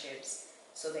friendships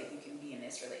so that you can be in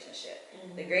this relationship.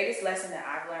 Mm-hmm. The greatest lesson that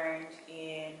I've learned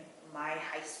in my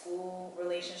high school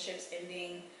relationships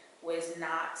ending was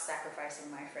not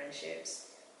sacrificing my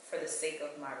friendships for the sake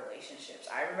of my relationships.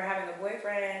 I remember having a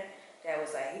boyfriend that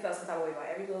was like, he felt some type of way about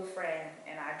every little friend,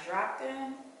 and I dropped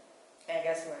him, and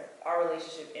guess what? Our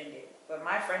relationship ended. But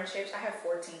my friendships, I have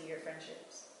 14-year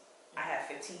friendships. I have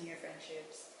 15-year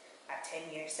friendships. I have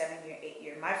 10-year, 7-year,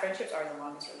 8-year. My friendships are the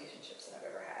longest relationships that I've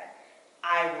ever had.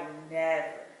 I will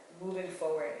never, moving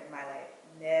forward in my life,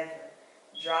 never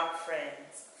drop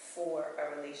friends for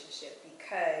a relationship,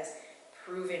 because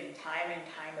proven time and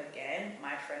time again,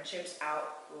 my friendships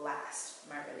outlast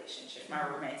my relationships, my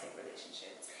romantic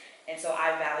relationships. And so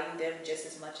I value them just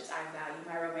as much as I value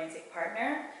my romantic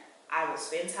partner. I will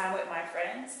spend time with my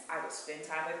friends. I will spend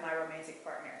time with my romantic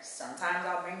partner. Sometimes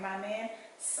I'll bring my man,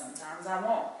 sometimes I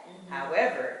won't. Mm-hmm.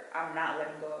 However, I'm not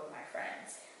letting go of my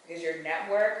friends, because your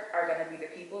network are going to be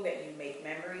the people that you make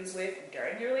memories with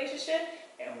during your relationship.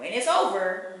 And when it's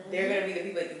over, they're going to be the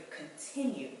people that you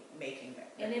continue making memories.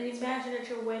 And then imagine at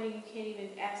your wedding, you can't even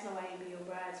ask nobody to be your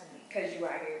bridesmaid. Because you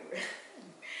out here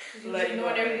you're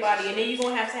ignoring everybody. And then you're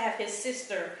going to have his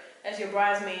sister as your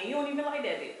bridesmaid. You don't even like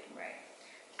that bitch. Right.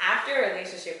 After a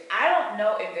relationship, I don't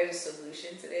know if there's a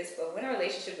solution to this, but when a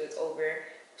relationship is over,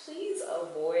 please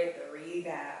avoid the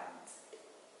rebounds.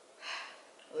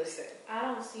 Listen. I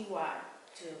don't see why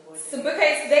to avoid so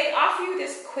because they offer you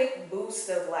this quick boost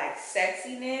of like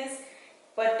sexiness,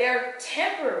 but they're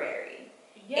temporary.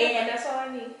 Yeah, and that's all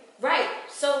I need. Right.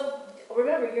 So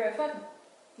remember, you're a fucking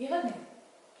nigga.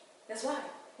 That's why.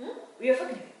 You're a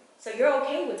fucking nigga. So you're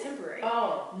okay with temporary.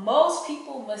 Oh. Most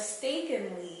people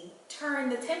mistakenly turn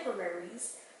the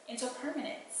temporaries into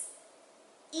permanents,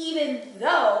 even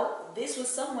though this was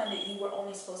someone that you were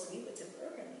only supposed to be with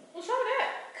temporarily. What's wrong with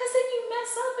that? Because then you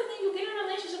mess up and then you get in a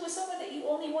relationship with someone that you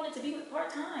only wanted to be with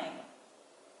part-time.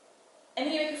 And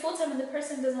then you make it full-time and the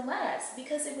person doesn't last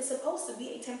because it was supposed to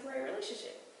be a temporary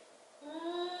relationship.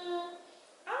 I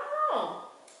don't know.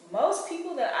 Most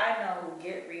people that I know who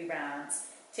get rebounds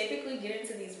typically get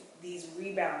into these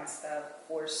rebound stuff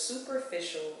for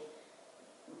superficial,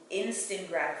 instant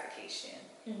gratification.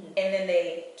 Mm-hmm. And then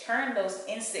they turn those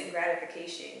instant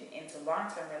gratification into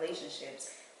long-term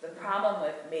relationships. The problem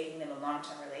with making them a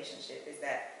long-term relationship is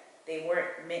that they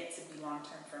weren't meant to be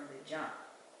long-term from the jump.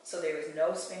 So there was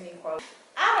no spending quality.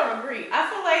 I don't agree. I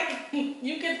feel like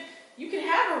you could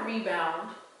have a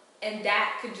rebound and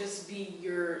that could just be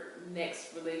your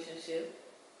next relationship.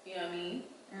 You know what I mean?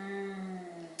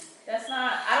 That's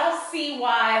not, I don't see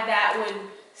why that would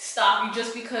stop you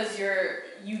just because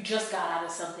you just got out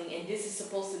of something and this is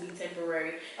supposed to be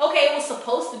temporary. Okay, it was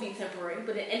supposed to be temporary,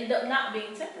 but it ended up not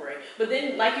being temporary. But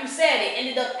then, like you said, it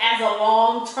ended up as a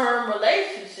long-term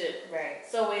relationship. Right.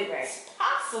 So it's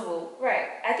possible. Right.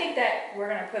 I think that we're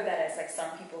going to put that as like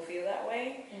some people feel that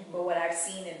way. Mm-hmm. But what I've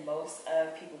seen in most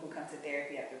of people who come to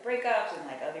therapy after breakups and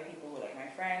like other people who are like my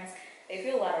friends, they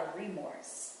feel a lot of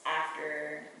remorse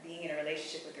after being in a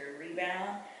relationship with their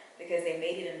rebound, because they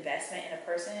made an investment in a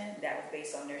person that was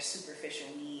based on their superficial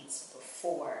needs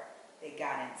before they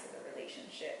got into the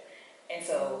relationship. And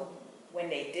so when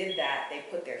they did that, they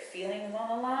put their feelings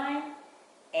on the line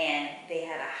and they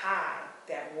had a high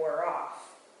that wore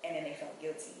off, and then they felt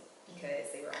guilty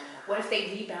because they were on the high. What if they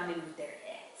rebounded with their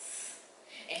ex?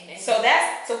 And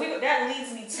that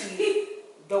leads me to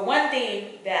the one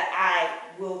thing that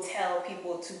I will tell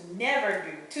people to never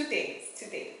do. Two things.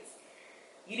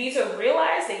 You need to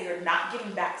realize that you're not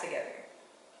getting back together.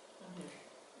 Mm-hmm.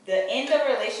 The end of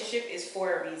a relationship is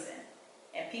for a reason.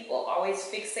 And people always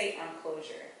fixate on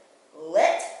closure.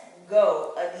 Let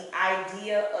go of the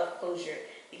idea of closure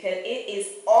because it is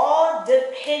all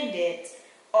dependent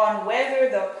on whether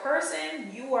the person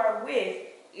you are with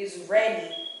is ready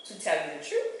to tell you the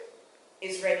truth,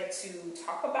 is ready to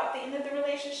talk about the end of the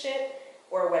relationship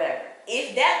or whatever.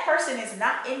 If that person is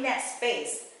not in that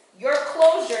space, your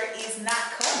closure is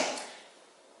not coming.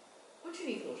 What you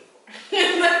need closure for?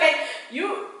 Like,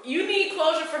 you need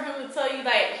closure for him to tell you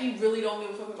like he really don't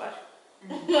give a fuck about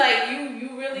you. Mm-hmm. Like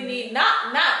you really need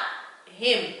not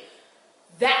him,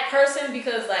 that person,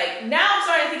 because like now I'm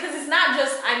starting to think, because it's not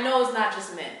just, I know it's not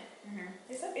just men. Mm-hmm.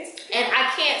 And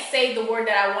I can't say the word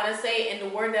that I want to say, and the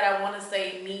word that I want to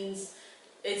say means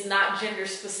it's not gender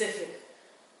specific.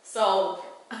 So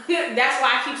that's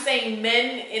why I keep saying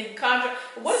men in contrast.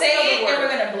 Say it and we're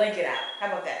gonna blank it out. How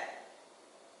about that?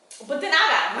 But then I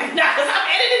got right now because I'm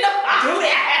editing the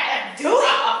podcast.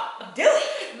 Do it.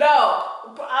 No,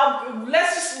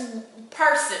 let's just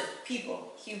person,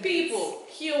 people,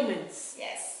 humans.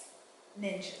 Yes,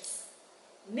 ninjas.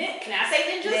 Can I say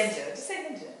ninjas? Ninja. Just say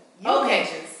ninja. Okay.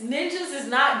 Ninjas. Ninjas is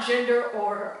not gender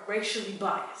or racially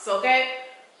biased. Okay.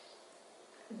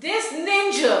 This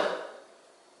ninja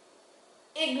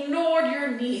ignored your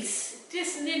needs.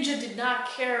 This ninja did not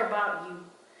care about you.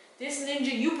 This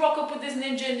ninja, you broke up with this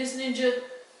ninja, and this ninja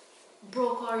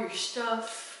broke all your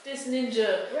stuff. This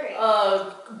ninja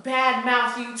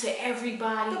bad-mouthed you to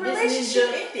everybody. The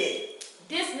relationship ended.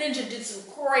 This ninja did some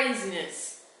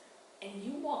craziness. And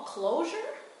you want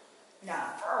closure?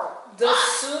 Nah. The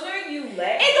sooner you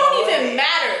let it don't even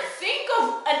matter. Think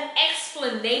of an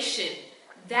explanation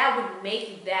that would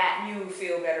make that you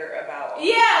feel better about.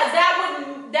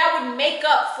 That would make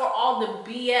up for all the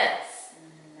BS.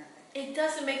 It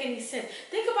doesn't make any sense.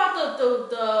 Think about the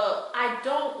I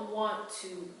don't want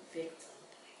to victim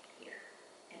blame here.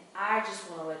 And I just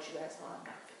want to let you guys know I'm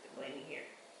not victim blaming here.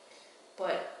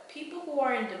 But people who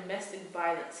are in domestic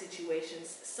violence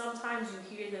situations, sometimes you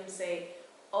hear them say,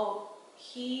 oh,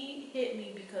 he hit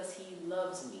me because he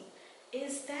loves me.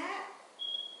 Is that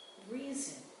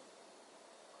reason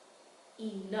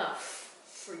enough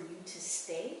for you to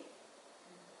stay?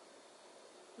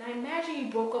 Now imagine you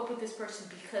broke up with this person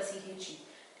because he hit you.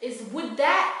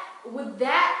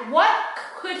 What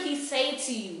could he say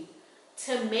to you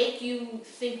to make you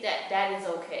think that that is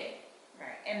okay?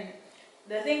 Right. And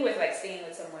the thing with like staying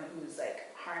with someone who's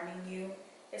like harming you,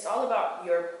 it's all about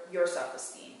your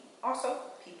self-esteem. Also,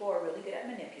 people are really good at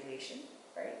manipulation,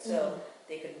 right? So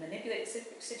they could manipulate the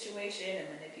situation, and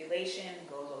manipulation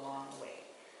goes a long way.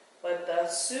 But the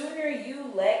sooner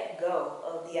you let go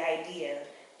of the idea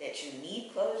that you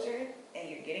need closure and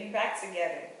you're getting back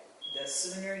together, the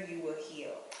sooner you will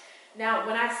heal. Now,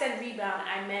 when I said rebound,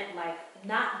 I meant like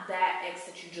not that ex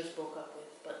that you just broke up with,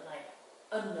 but like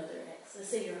another ex. Let's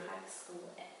say your high school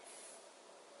ex.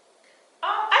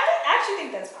 I actually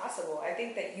think that's possible. I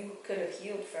think that you could have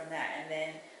healed from that, and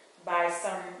then by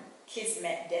some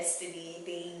kismet destiny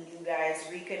thing, you guys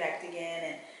reconnect again,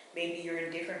 and maybe you're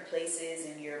in different places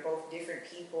and you're both different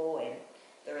people, and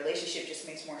the relationship just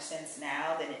makes more sense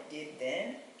now than it did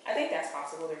then. I think that's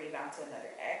possible to rebound to another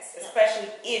ex, especially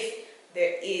if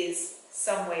there is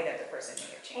some way that the person may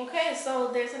have changed. Okay,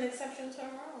 so there's an exception to a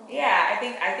rule. Yeah,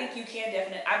 I think you can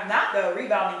definitely. I'm not the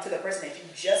rebounding to the person that you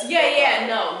just rebounding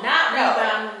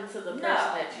to the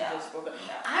person that you just broke up.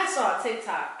 No. I saw a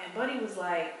TikTok and Buddy was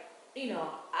like,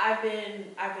 I've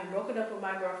been broken up with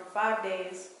my girl for 5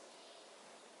 days,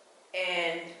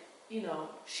 and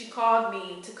she called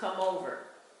me to come over.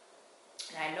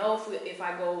 And I know if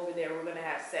I go over there, we're going to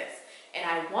have sex. And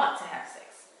I want to have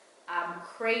sex. I'm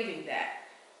craving that.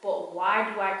 But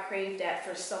why do I crave that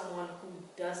for someone who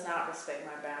does not respect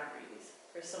my boundaries?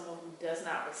 For someone who does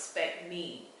not respect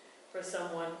me? For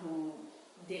someone who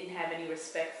didn't have any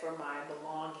respect for my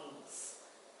belongings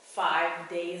 5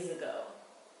 days ago?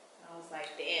 I was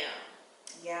like, damn.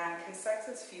 Yeah, because sex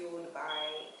is fueled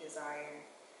by desire.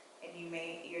 And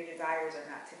your desires are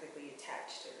not typically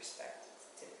attached to respect.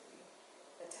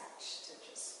 Attached to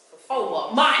just fulfill. Oh,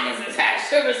 well, mine is attached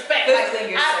to respect.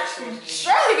 Fulfilling your sexual needs.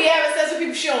 Shirley be having sex with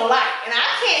people she don't like, and I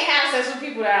can't have sex with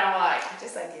people that I don't like. I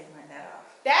just like getting my nut off.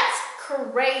 That's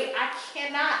great. I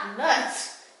cannot nut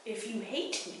if you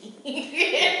hate me.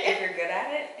 If you're good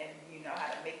at it and you know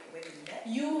how to make women nut,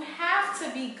 you have to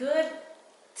be good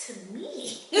to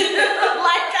me.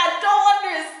 Like, I don't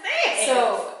understand.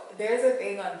 So there's a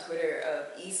thing on Twitter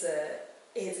of Issa.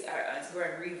 It's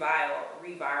going reviral.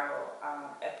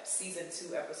 Season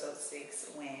 2, episode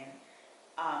 6, when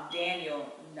Daniel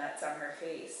nuts on her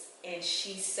face, and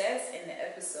she says in the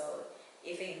episode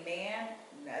if a man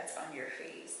nuts on your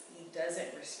face, he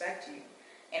doesn't respect you.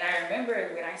 And I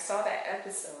remember when I saw that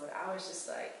episode, I was just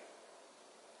like,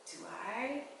 do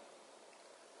I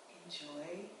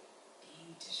enjoy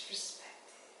being disrespected?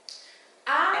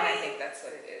 And I think that's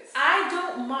what it is. I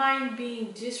don't mind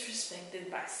being disrespected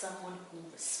by someone who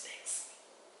respects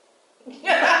me.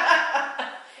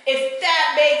 If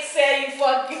that makes any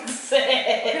fucking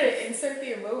sense. Insert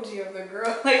the emoji of the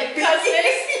girl, like, because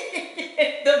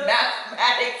the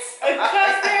mathematics.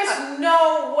 Because there's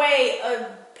no way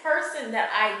a person that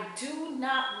I do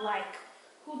not like,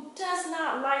 who does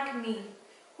not like me,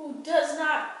 who does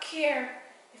not care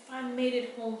if I made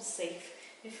it home safe,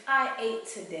 if I ate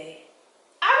today.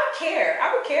 I would care.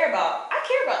 I care about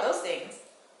those things.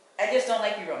 I just don't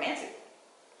like you romantic.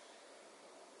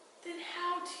 Then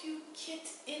how do you get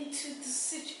into the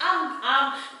situation?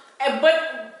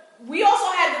 But we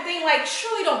also had the thing like,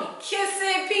 surely don't be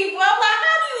kissing people. I'm like,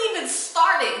 how do you even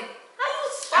start it? How do you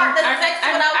start the sex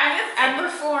without kissing? I'm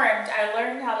reformed. I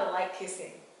learned how to like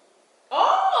kissing.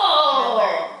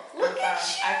 Oh, look at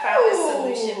you. I found the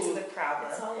solution to the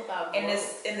problem. It's all about And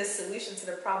growth. the solution to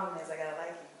the problem is I gotta like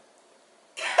you.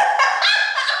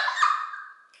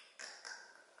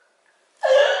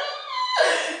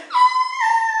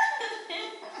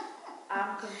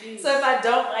 I'm confused. So if I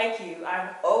don't like you, I'm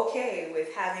okay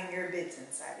with having your bits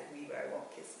inside of me, but I won't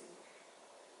kiss you.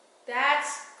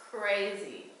 That's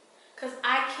crazy. Because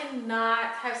I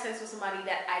cannot have sex with somebody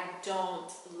that I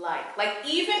don't like. Like,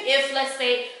 even if, let's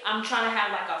say, I'm trying to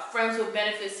have like a friends with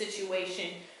benefits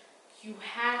situation, you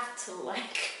have to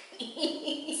like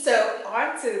me. So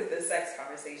on to the sex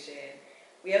conversation.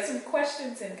 We have some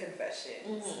questions and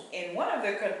confessions. Mm-hmm. And one of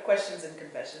the questions and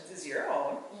confessions is your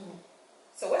own. Mm-hmm.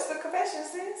 So what's the confession,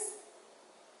 sis?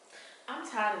 I'm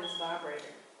tired of this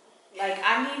vibrator. Like,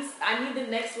 I need the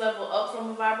next level up from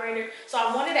a vibrator. So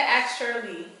I wanted to ask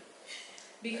Shirley,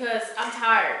 because I'm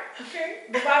tired. Okay.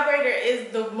 The vibrator is,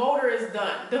 the motor is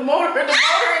done. The motor is...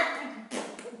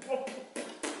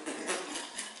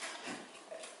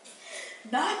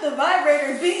 Not the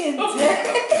vibrator being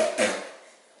dead.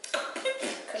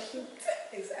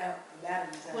 It's out. The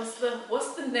battery's out.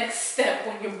 What's the next step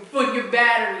when your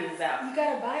battery is out? You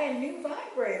gotta buy a new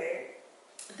vibrator.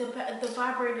 The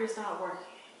vibrator is not working.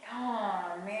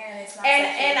 Oh man, it's not.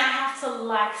 And I have to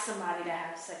like somebody to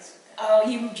have sex with them. Oh,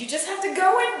 you just have to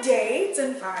go on dates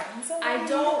and find somebody. I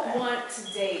don't want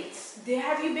to date.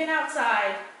 Have you been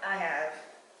outside? I have.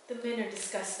 The men are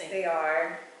disgusting. They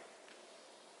are.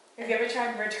 Have you ever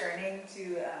tried returning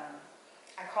to?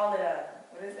 I call it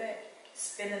what is it?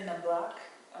 Spinning the block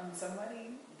on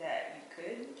somebody that you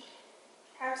could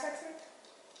have sex with.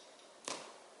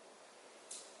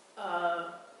 I'm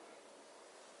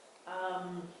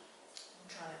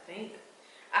trying to think.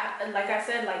 Like I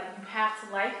said, like, you have to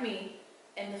like me,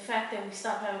 and the fact that we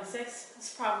stopped having sex is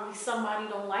probably somebody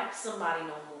don't like somebody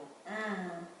no more.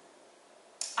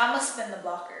 I'm gonna spin the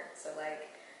blocker. So like,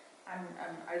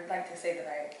 I'd like to say that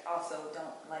I also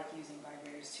don't like using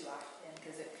vibrators too often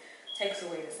because it takes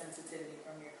away the sensitivity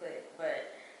from your clit.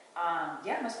 But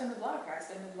yeah, I'm gonna spin the blocker. I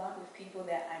spin the block with people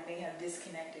that I may have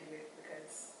disconnected with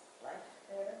because life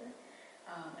or whatever.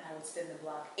 And I would spin the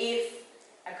block if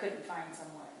I couldn't find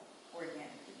someone organically.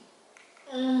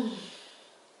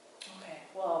 Okay,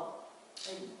 well,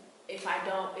 if I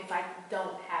don't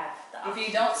have the If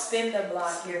you don't spin the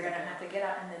block, you're gonna have to get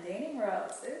out in the dating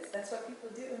world, sis. That's what people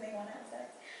do when they want to have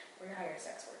sex. Or you hire a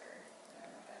sex worker. I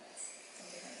don't know if that's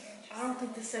something that you're interested I don't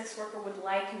think the sex worker would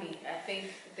like me. I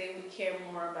think they would care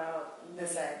more about in. The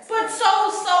sex. But so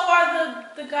are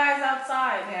the guys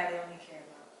outside. Yeah, they only care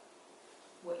about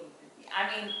what you could be. I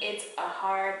mean, it's a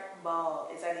hard ball.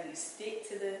 It's either you stick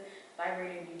to the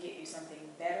vibrator and you get you something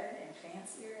better and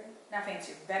fancier. Not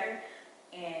fancier, better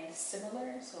and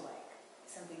similar. So like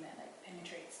something that like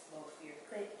penetrates both your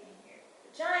clit and your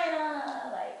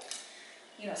vagina. Like,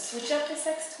 you know, switch up the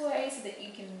sex toy so that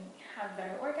you can have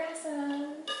better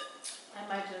orgasms. I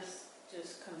might just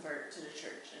convert to the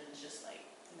church and just like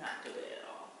not do it at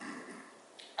all.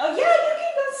 Oh yeah,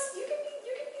 you can be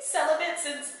celibate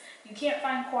since you can't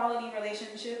find quality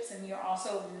relationships and you're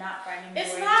also not finding.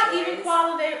 It's not even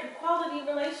quality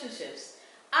relationships.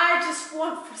 I just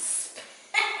want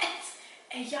respect,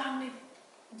 and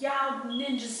y'all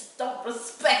ninjas don't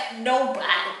respect nobody.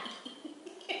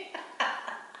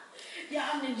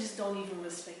 Y'all ninjas don't even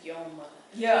respect your own mother.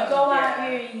 Yeah, You go out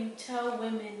here and you tell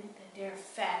women that they're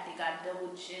fat, they got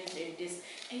double chins, they're this,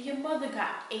 and your mother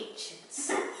got 8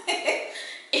 chins.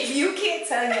 If you can't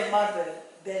tell your mother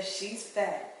that she's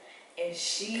fat and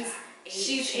she's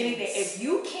anything, if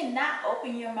you cannot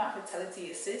open your mouth and tell it to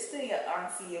your sister, your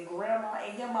auntie, your grandma,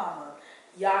 and your mama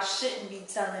y'all shouldn't be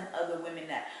telling other women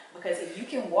that. Because if you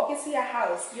can walk into your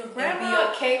house Your and grandma-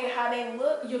 be okay with how they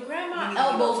look, Your you grandma need to be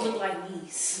elbows okay. look like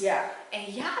knees. Yeah. And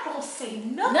y'all don't say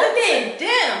nothing Nothing. to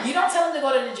them. You don't tell them to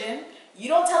go to the gym. You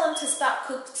don't tell them to stop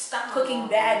cooking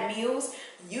bad meals.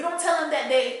 You don't tell them that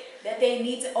they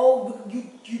need to. Oh,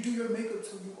 you do your makeup,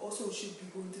 so you also should be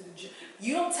going to the gym.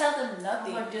 You don't tell them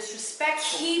nothing. Y'all are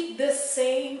disrespectful. Keep the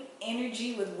same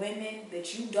energy with women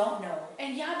that you don't know.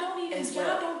 And y'all don't even. As Y'all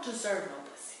well. don't deserve no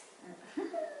pussy.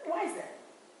 Why is that?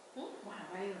 Hmm? Why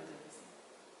do you don't deserve pussy?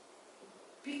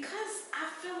 Because I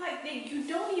feel like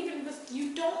that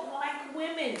you don't like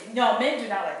women. No, men do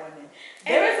not like women.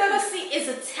 Every pussy is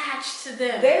attached to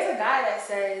them. There's a guy that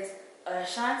says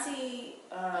Ashanti.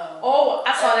 Oh,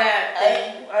 I saw that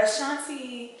thing.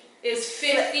 Ashanti Is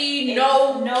 50,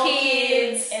 no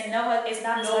kids. and no, it's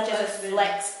not as no much as a husband.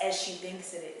 flex as she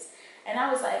thinks it is. And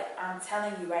I was like, I'm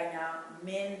telling you right now,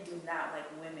 men do not like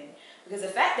women because the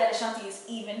fact that Ashanti is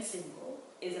even single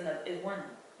is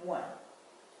one.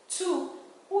 Two,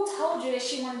 who told you that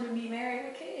she wanted to be married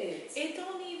with kids? It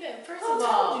don't even. First Who of told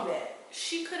all, you that?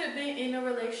 she could have been in a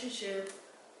relationship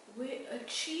with a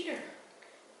cheater,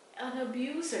 an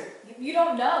abuser. You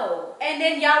don't know. And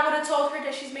then y'all would have told her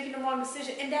that she's making the wrong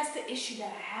decision. And that's the issue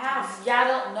that I have. Y'all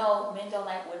don't know. Men don't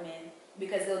like women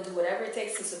because they'll do whatever it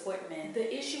takes to support men.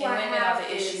 The issue And I women have are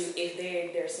the is issue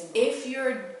if they're single.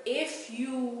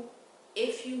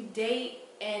 if you date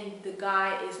and the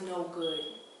guy is no good,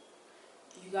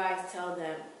 you guys tell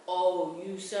them, oh,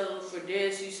 you settling for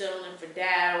this, you settling for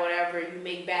that, or whatever, you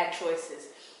make bad choices.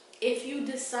 If you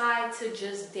decide to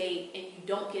just date and you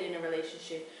don't get in a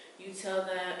relationship, you tell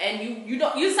them, and you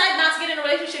decide not to get in a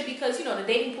relationship because the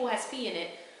dating pool has pee in it.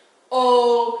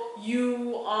 Oh,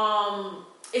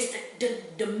 it's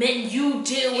the men you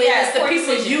deal with, Yeah, it's the poor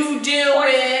people decisions. you deal Poor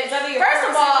with. decisions. Whether you're First poor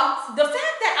of all, the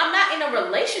fact that I'm not in a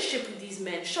relationship with these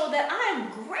men show that I am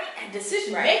great at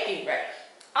decision making. Right.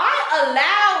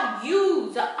 I allow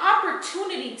you the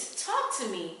opportunity to talk to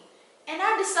me, and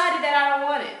I decided that I don't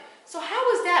want it. So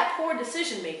how is that poor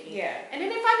decision making? Yeah. And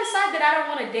then if I decide that I don't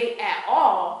want to date at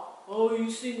all, oh, you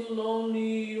single,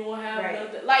 lonely, you don't have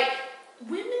nothing. Like,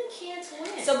 women can't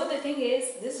win. So, but the thing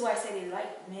is, this is why I say they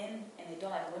like men and they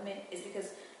don't like women, is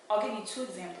because I'll give you two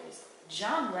examples.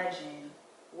 John Legend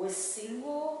was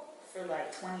single for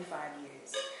like 25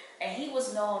 years, and he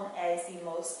was known as the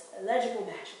most eligible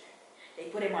bachelor. They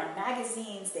put him on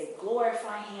magazines, they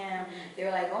glorify him.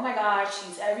 They're like, oh my gosh,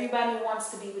 everybody wants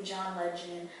to be with John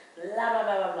Legend, blah, blah,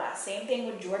 blah, blah, blah. Same thing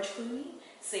with George Clooney,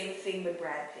 same thing with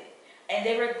Brad Pitt. And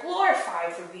they were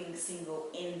glorified for being single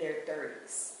in their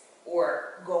 30s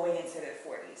or going into their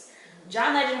 40s.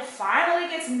 John Legend finally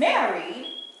gets married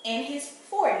in his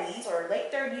 40s or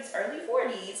late 30s, early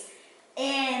 40s,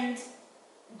 and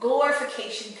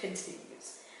glorification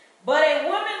continues. But a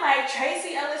woman like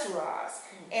Tracy Ellis Ross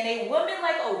and a woman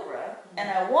like Oprah and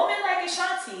a woman like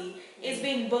Ashanti is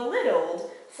being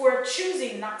belittled for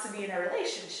choosing not to be in a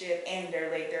relationship in their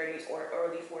late 30s or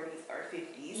early 40s or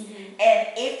 50s. And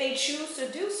if they choose to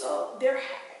do so, they're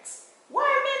hags. Why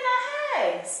are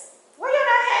men not hags? Why y'all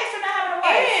not hags for not having a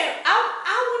wife? And I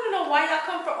want to know why y'all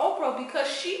come for Oprah, because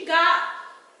she got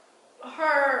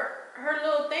her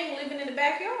little thing living in the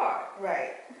backyard.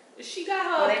 Right. She got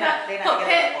her. Well, they're not her getting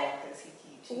pet. along because he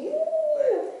cheated.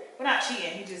 But we're not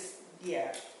cheating. He just,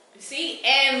 yeah. See,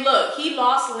 and look, he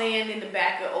lost land in the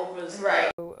back of Oprah's.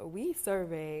 Right. We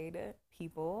surveyed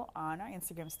people on our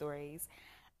Instagram stories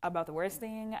about the worst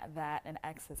thing that an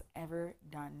ex has ever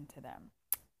done to them.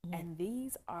 And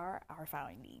these are our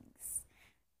findings.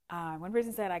 One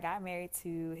person said, I got married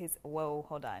to his... Whoa,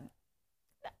 hold on.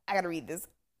 I got to read this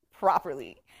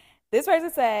properly. This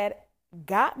person said,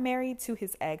 got married to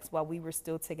his ex while we were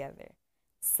still together.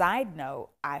 Side note,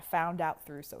 I found out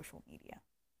through social media.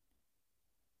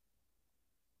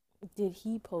 Did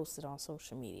he post it on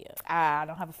social media? I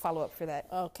don't have a follow-up for that.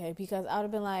 Okay, because I would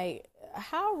have been like,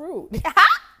 how rude.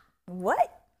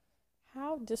 What?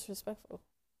 How disrespectful.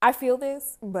 I feel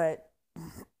this, but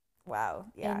wow.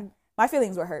 Yeah. And my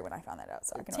feelings were hurt when I found that out.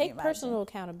 So I can only take imagine. personal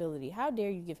accountability. How dare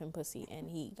you give him pussy and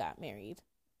he got married?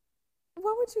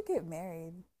 Why would you get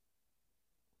married?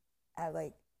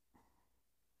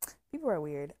 People are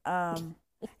weird.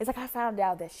 It's like I found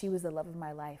out that she was the love of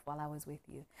my life while I was with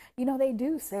you. You know, they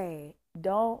do say,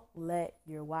 don't let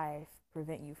your wife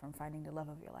prevent you from finding the love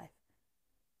of your life.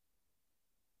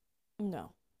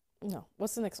 No.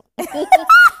 What's the next one?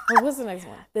 What's the next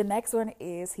one? The next one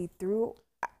is he threw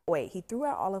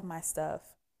out all of my stuff.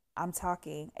 I'm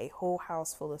talking a whole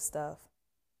house full of stuff.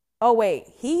 Oh, wait,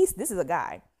 this is a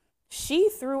guy. She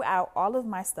threw out all of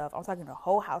my stuff. I'm talking a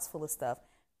whole house full of stuff.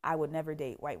 I would never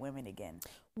date white women again.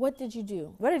 What did you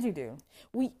do? What did you do?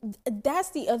 That's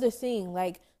the other thing.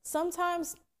 Like,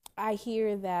 sometimes I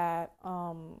hear that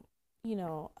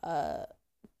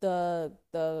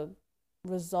the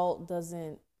result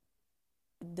doesn't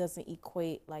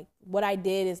equate, like what I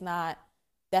did is not,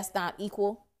 that's not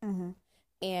equal. Mm-hmm.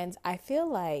 And I feel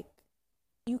like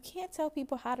you can't tell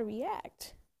people how to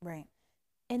react. Right.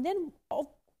 And then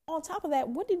on top of that,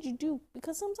 what did you do?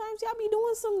 Because sometimes y'all be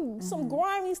doing some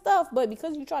grimy stuff, but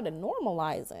because you try to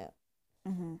normalize it,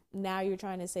 now you're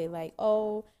trying to say like,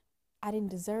 oh, I didn't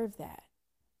deserve that.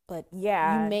 But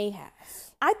yeah, you may have.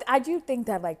 I do think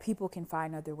that like people can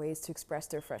find other ways to express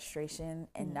their frustration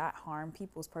and not harm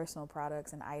people's personal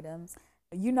products and items.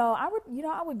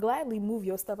 I would gladly move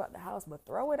your stuff out the house, but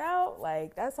throw it out,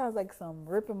 like that sounds like some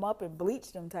rip them up and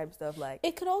bleach them type stuff. Like,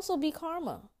 it could also be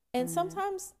karma, and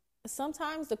sometimes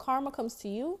the karma comes to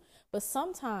you, but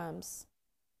sometimes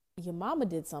your mama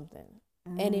did something,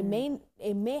 and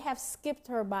it may have skipped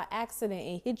her by accident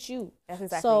and hit you. That's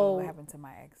exactly what happened to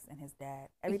my ex and his dad.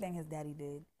 Everything his daddy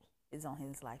did is on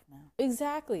his life now.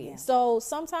 Exactly. Yeah. So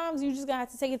sometimes you just gotta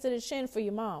have to take it to the chin for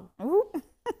your mom. Ooh.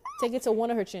 Take it to one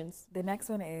of her chins. The next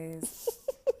one is,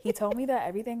 he told me that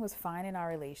everything was fine in our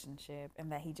relationship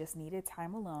and that he just needed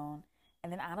time alone.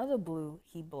 And then out of the blue,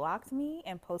 he blocked me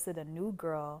and posted a new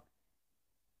girl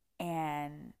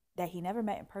and that he never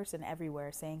met in person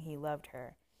everywhere, saying he loved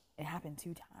her. It happened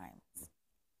 2 times.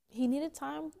 He needed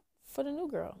time for the new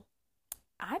girl.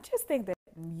 I just think that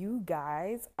you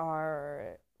guys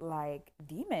are like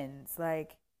demons.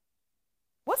 Like,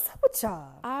 what's up with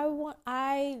y'all?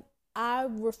 I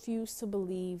refuse to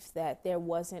believe that there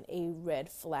wasn't a red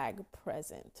flag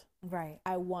present. Right.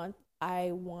 I want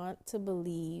to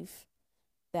believe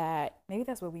that maybe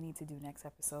that's what we need to do next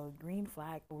episode.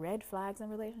 Red flags in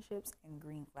relationships and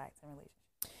green flags in relationships.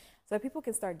 So people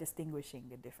can start distinguishing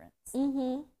the difference.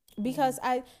 Because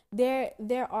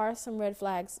there are some red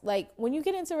flags. Like when you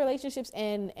get into relationships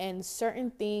and certain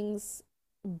things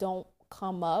don't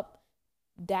come up,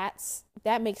 that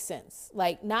makes sense.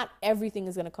 Like not everything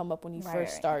is gonna come up when you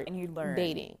first start and you learn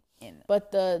dating.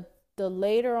 But the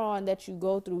later on that you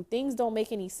go through, things don't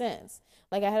make any sense.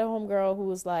 Like I had a homegirl who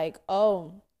was like,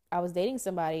 oh, I was dating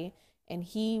somebody and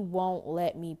he won't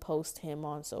let me post him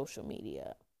on social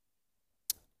media.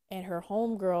 And her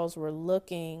homegirls were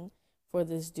looking for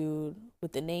this dude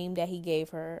with the name that he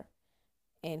gave her.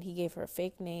 And he gave her a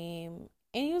fake name.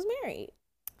 And he was married.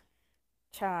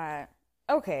 Child.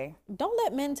 Okay. Don't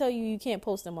let men tell you can't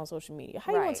post them on social media.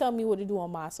 How you going to tell me what to do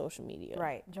on my social media?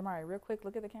 Right. Jamari, real quick,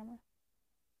 look at the camera.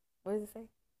 What does it say?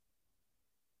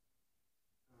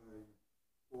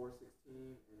 416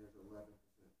 and there's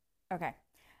 11%. Okay.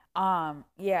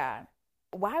 Yeah.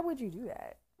 Why would you do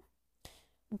that?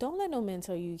 Don't let no man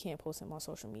tell you can't post him on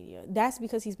social media. That's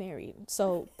because he's married.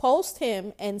 So post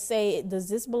him and say, does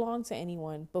this belong to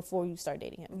anyone before you start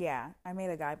dating him? Yeah. I made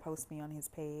a guy post me on his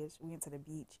page. We went to the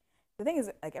beach. The thing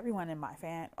is, like, everyone in my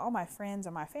all my friends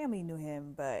and my family knew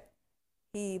him, but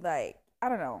he, like, I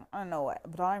don't know what.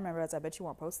 But all I remember is, I bet you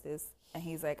won't post this. And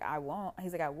he's like, I won't.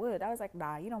 He's like, I would. I was like,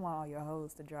 nah, you don't want all your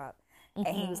hoes to drop. And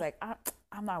he was like,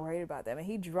 I'm not worried about them. And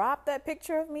he dropped that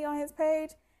picture of me on his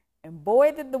page. And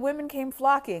boy, did the women came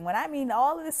flocking. When I mean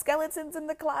all of the skeletons in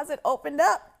the closet opened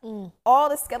up. All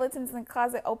the skeletons in the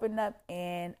closet opened up.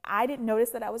 And I didn't notice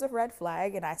that I was a red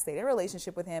flag. And I stayed in a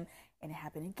relationship with him. And it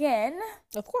happened again.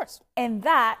 Of course. And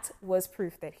that was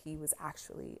proof that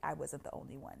I wasn't the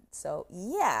only one. So,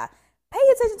 yeah. Pay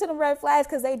attention to the red flags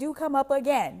because they do come up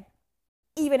again.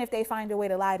 Even if they find a way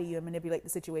to lie to you and manipulate the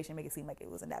situation, make it seem like it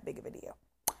wasn't that big of a deal.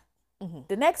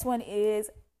 The next one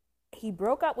is, he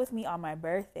broke up with me on my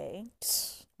birthday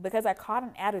because I caught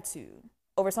an attitude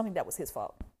over something that was his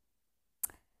fault.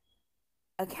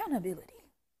 Accountability.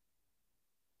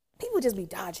 People just be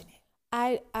dodging it.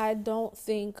 I don't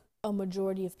think a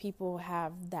majority of people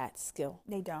have that skill.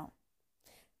 They don't.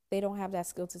 They don't have that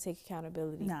skill to take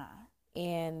accountability. Nah.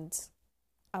 And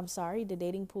I'm sorry, the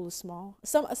dating pool is small.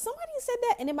 Somebody said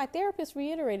that, and then my therapist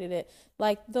reiterated it.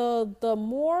 Like the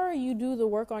more you do the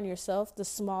work on yourself, the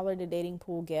smaller the dating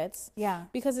pool gets. Yeah.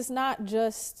 Because it's not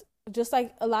just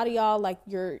like a lot of y'all, like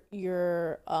your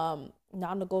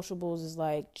non-negotiables is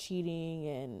like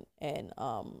cheating and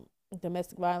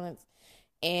domestic violence,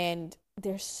 and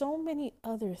there's so many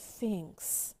other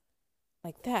things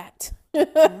like that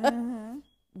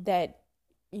that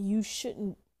you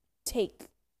shouldn't take.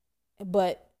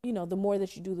 But, the more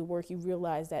that you do the work, you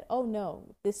realize that, oh,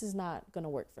 no, this is not going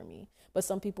to work for me. But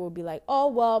some people will be like, oh,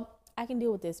 well, I can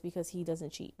deal with this because he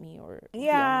doesn't cheat me or.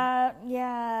 Yeah.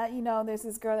 There's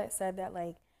this girl that said that,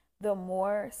 like, the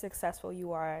more successful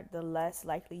you are, the less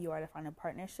likely you are to find a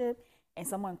partnership. And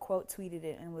someone quote tweeted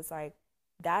it and was like,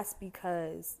 that's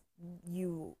because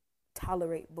you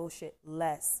tolerate bullshit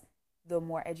less the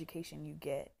more education you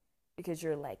get, because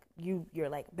you're like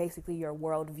basically your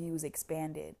worldview is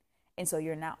expanded. And so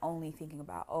you're not only thinking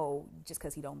about, oh, just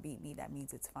because he don't beat me, that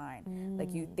means it's fine.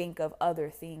 Like, you think of other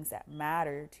things that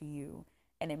matter to you,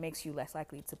 and it makes you less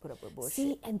likely to put up with bullshit.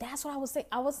 See, and that's what I was saying.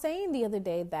 I was saying the other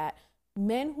day that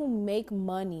men who make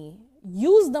money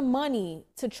use the money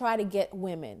to try to get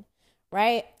women,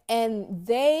 right? And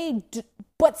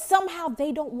but somehow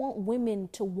they don't want women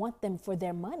to want them for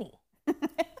their money.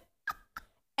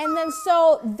 And then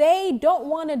so they don't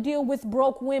want to deal with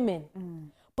broke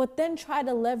women. But then try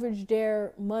to leverage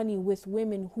their money with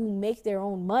women who make their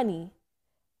own money,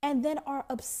 and then are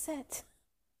upset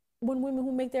when women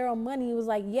who make their own money was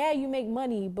like, yeah, you make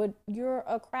money, but you're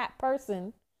a crap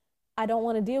person. I don't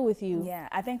want to deal with you. Yeah,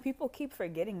 I think people keep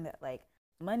forgetting that, like,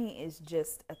 money is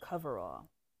just a coverall.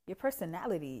 Your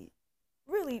personality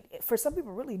really, for some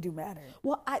people, really do matter.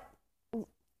 Well,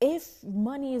 if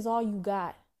money is all you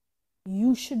got,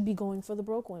 you should be going for the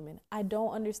broke women. I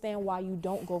don't understand why you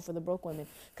don't go for the broke women,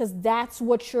 because that's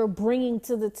what you're bringing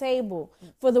to the table.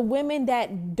 For the women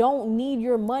that don't need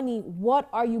your money, what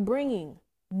are you bringing?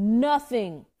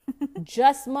 Nothing.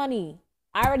 Just money.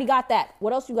 I already got that.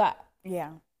 What else you got?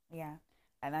 Yeah.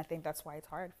 And I think that's why it's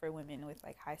hard for women with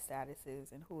like high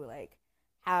statuses and who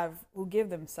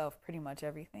give themselves pretty much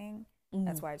everything.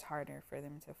 That's why it's harder for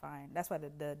them to find. That's why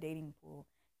the dating pool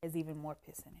is even more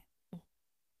pissing it.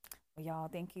 Well, y'all,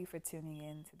 thank you for tuning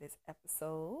in to this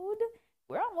episode.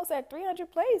 We're almost at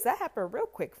 300 plays. That happened real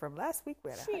quick. From last week,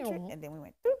 we had 100, and then we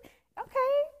went through.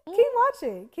 Okay, keep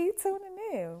watching, keep tuning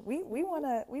in. We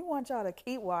want y'all to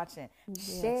keep watching.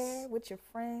 Yes. Share with your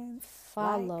friends.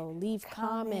 Follow, leave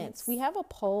comments. We have a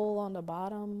poll on the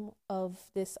bottom of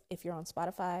this. If you're on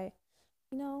Spotify,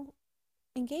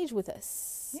 engage with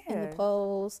us in the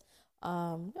polls.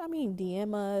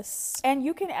 DM us, and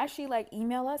you can actually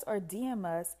email us or DM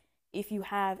us if you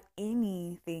have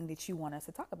anything that you want us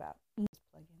to talk about.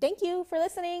 Thank you for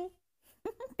listening.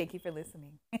 Thank you for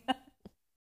listening.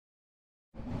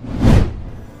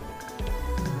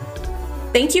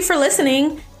 Thank you for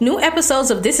listening. New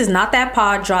episodes of This Is Not That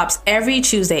Pod drops every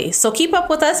Tuesday, so keep up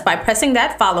with us by pressing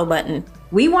that follow button.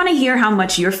 We want to hear how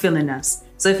much you're feeling us.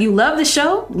 So if you love the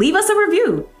show, leave us a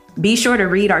review. Be sure to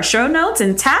read our show notes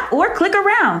and tap or click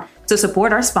around to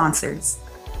support our sponsors.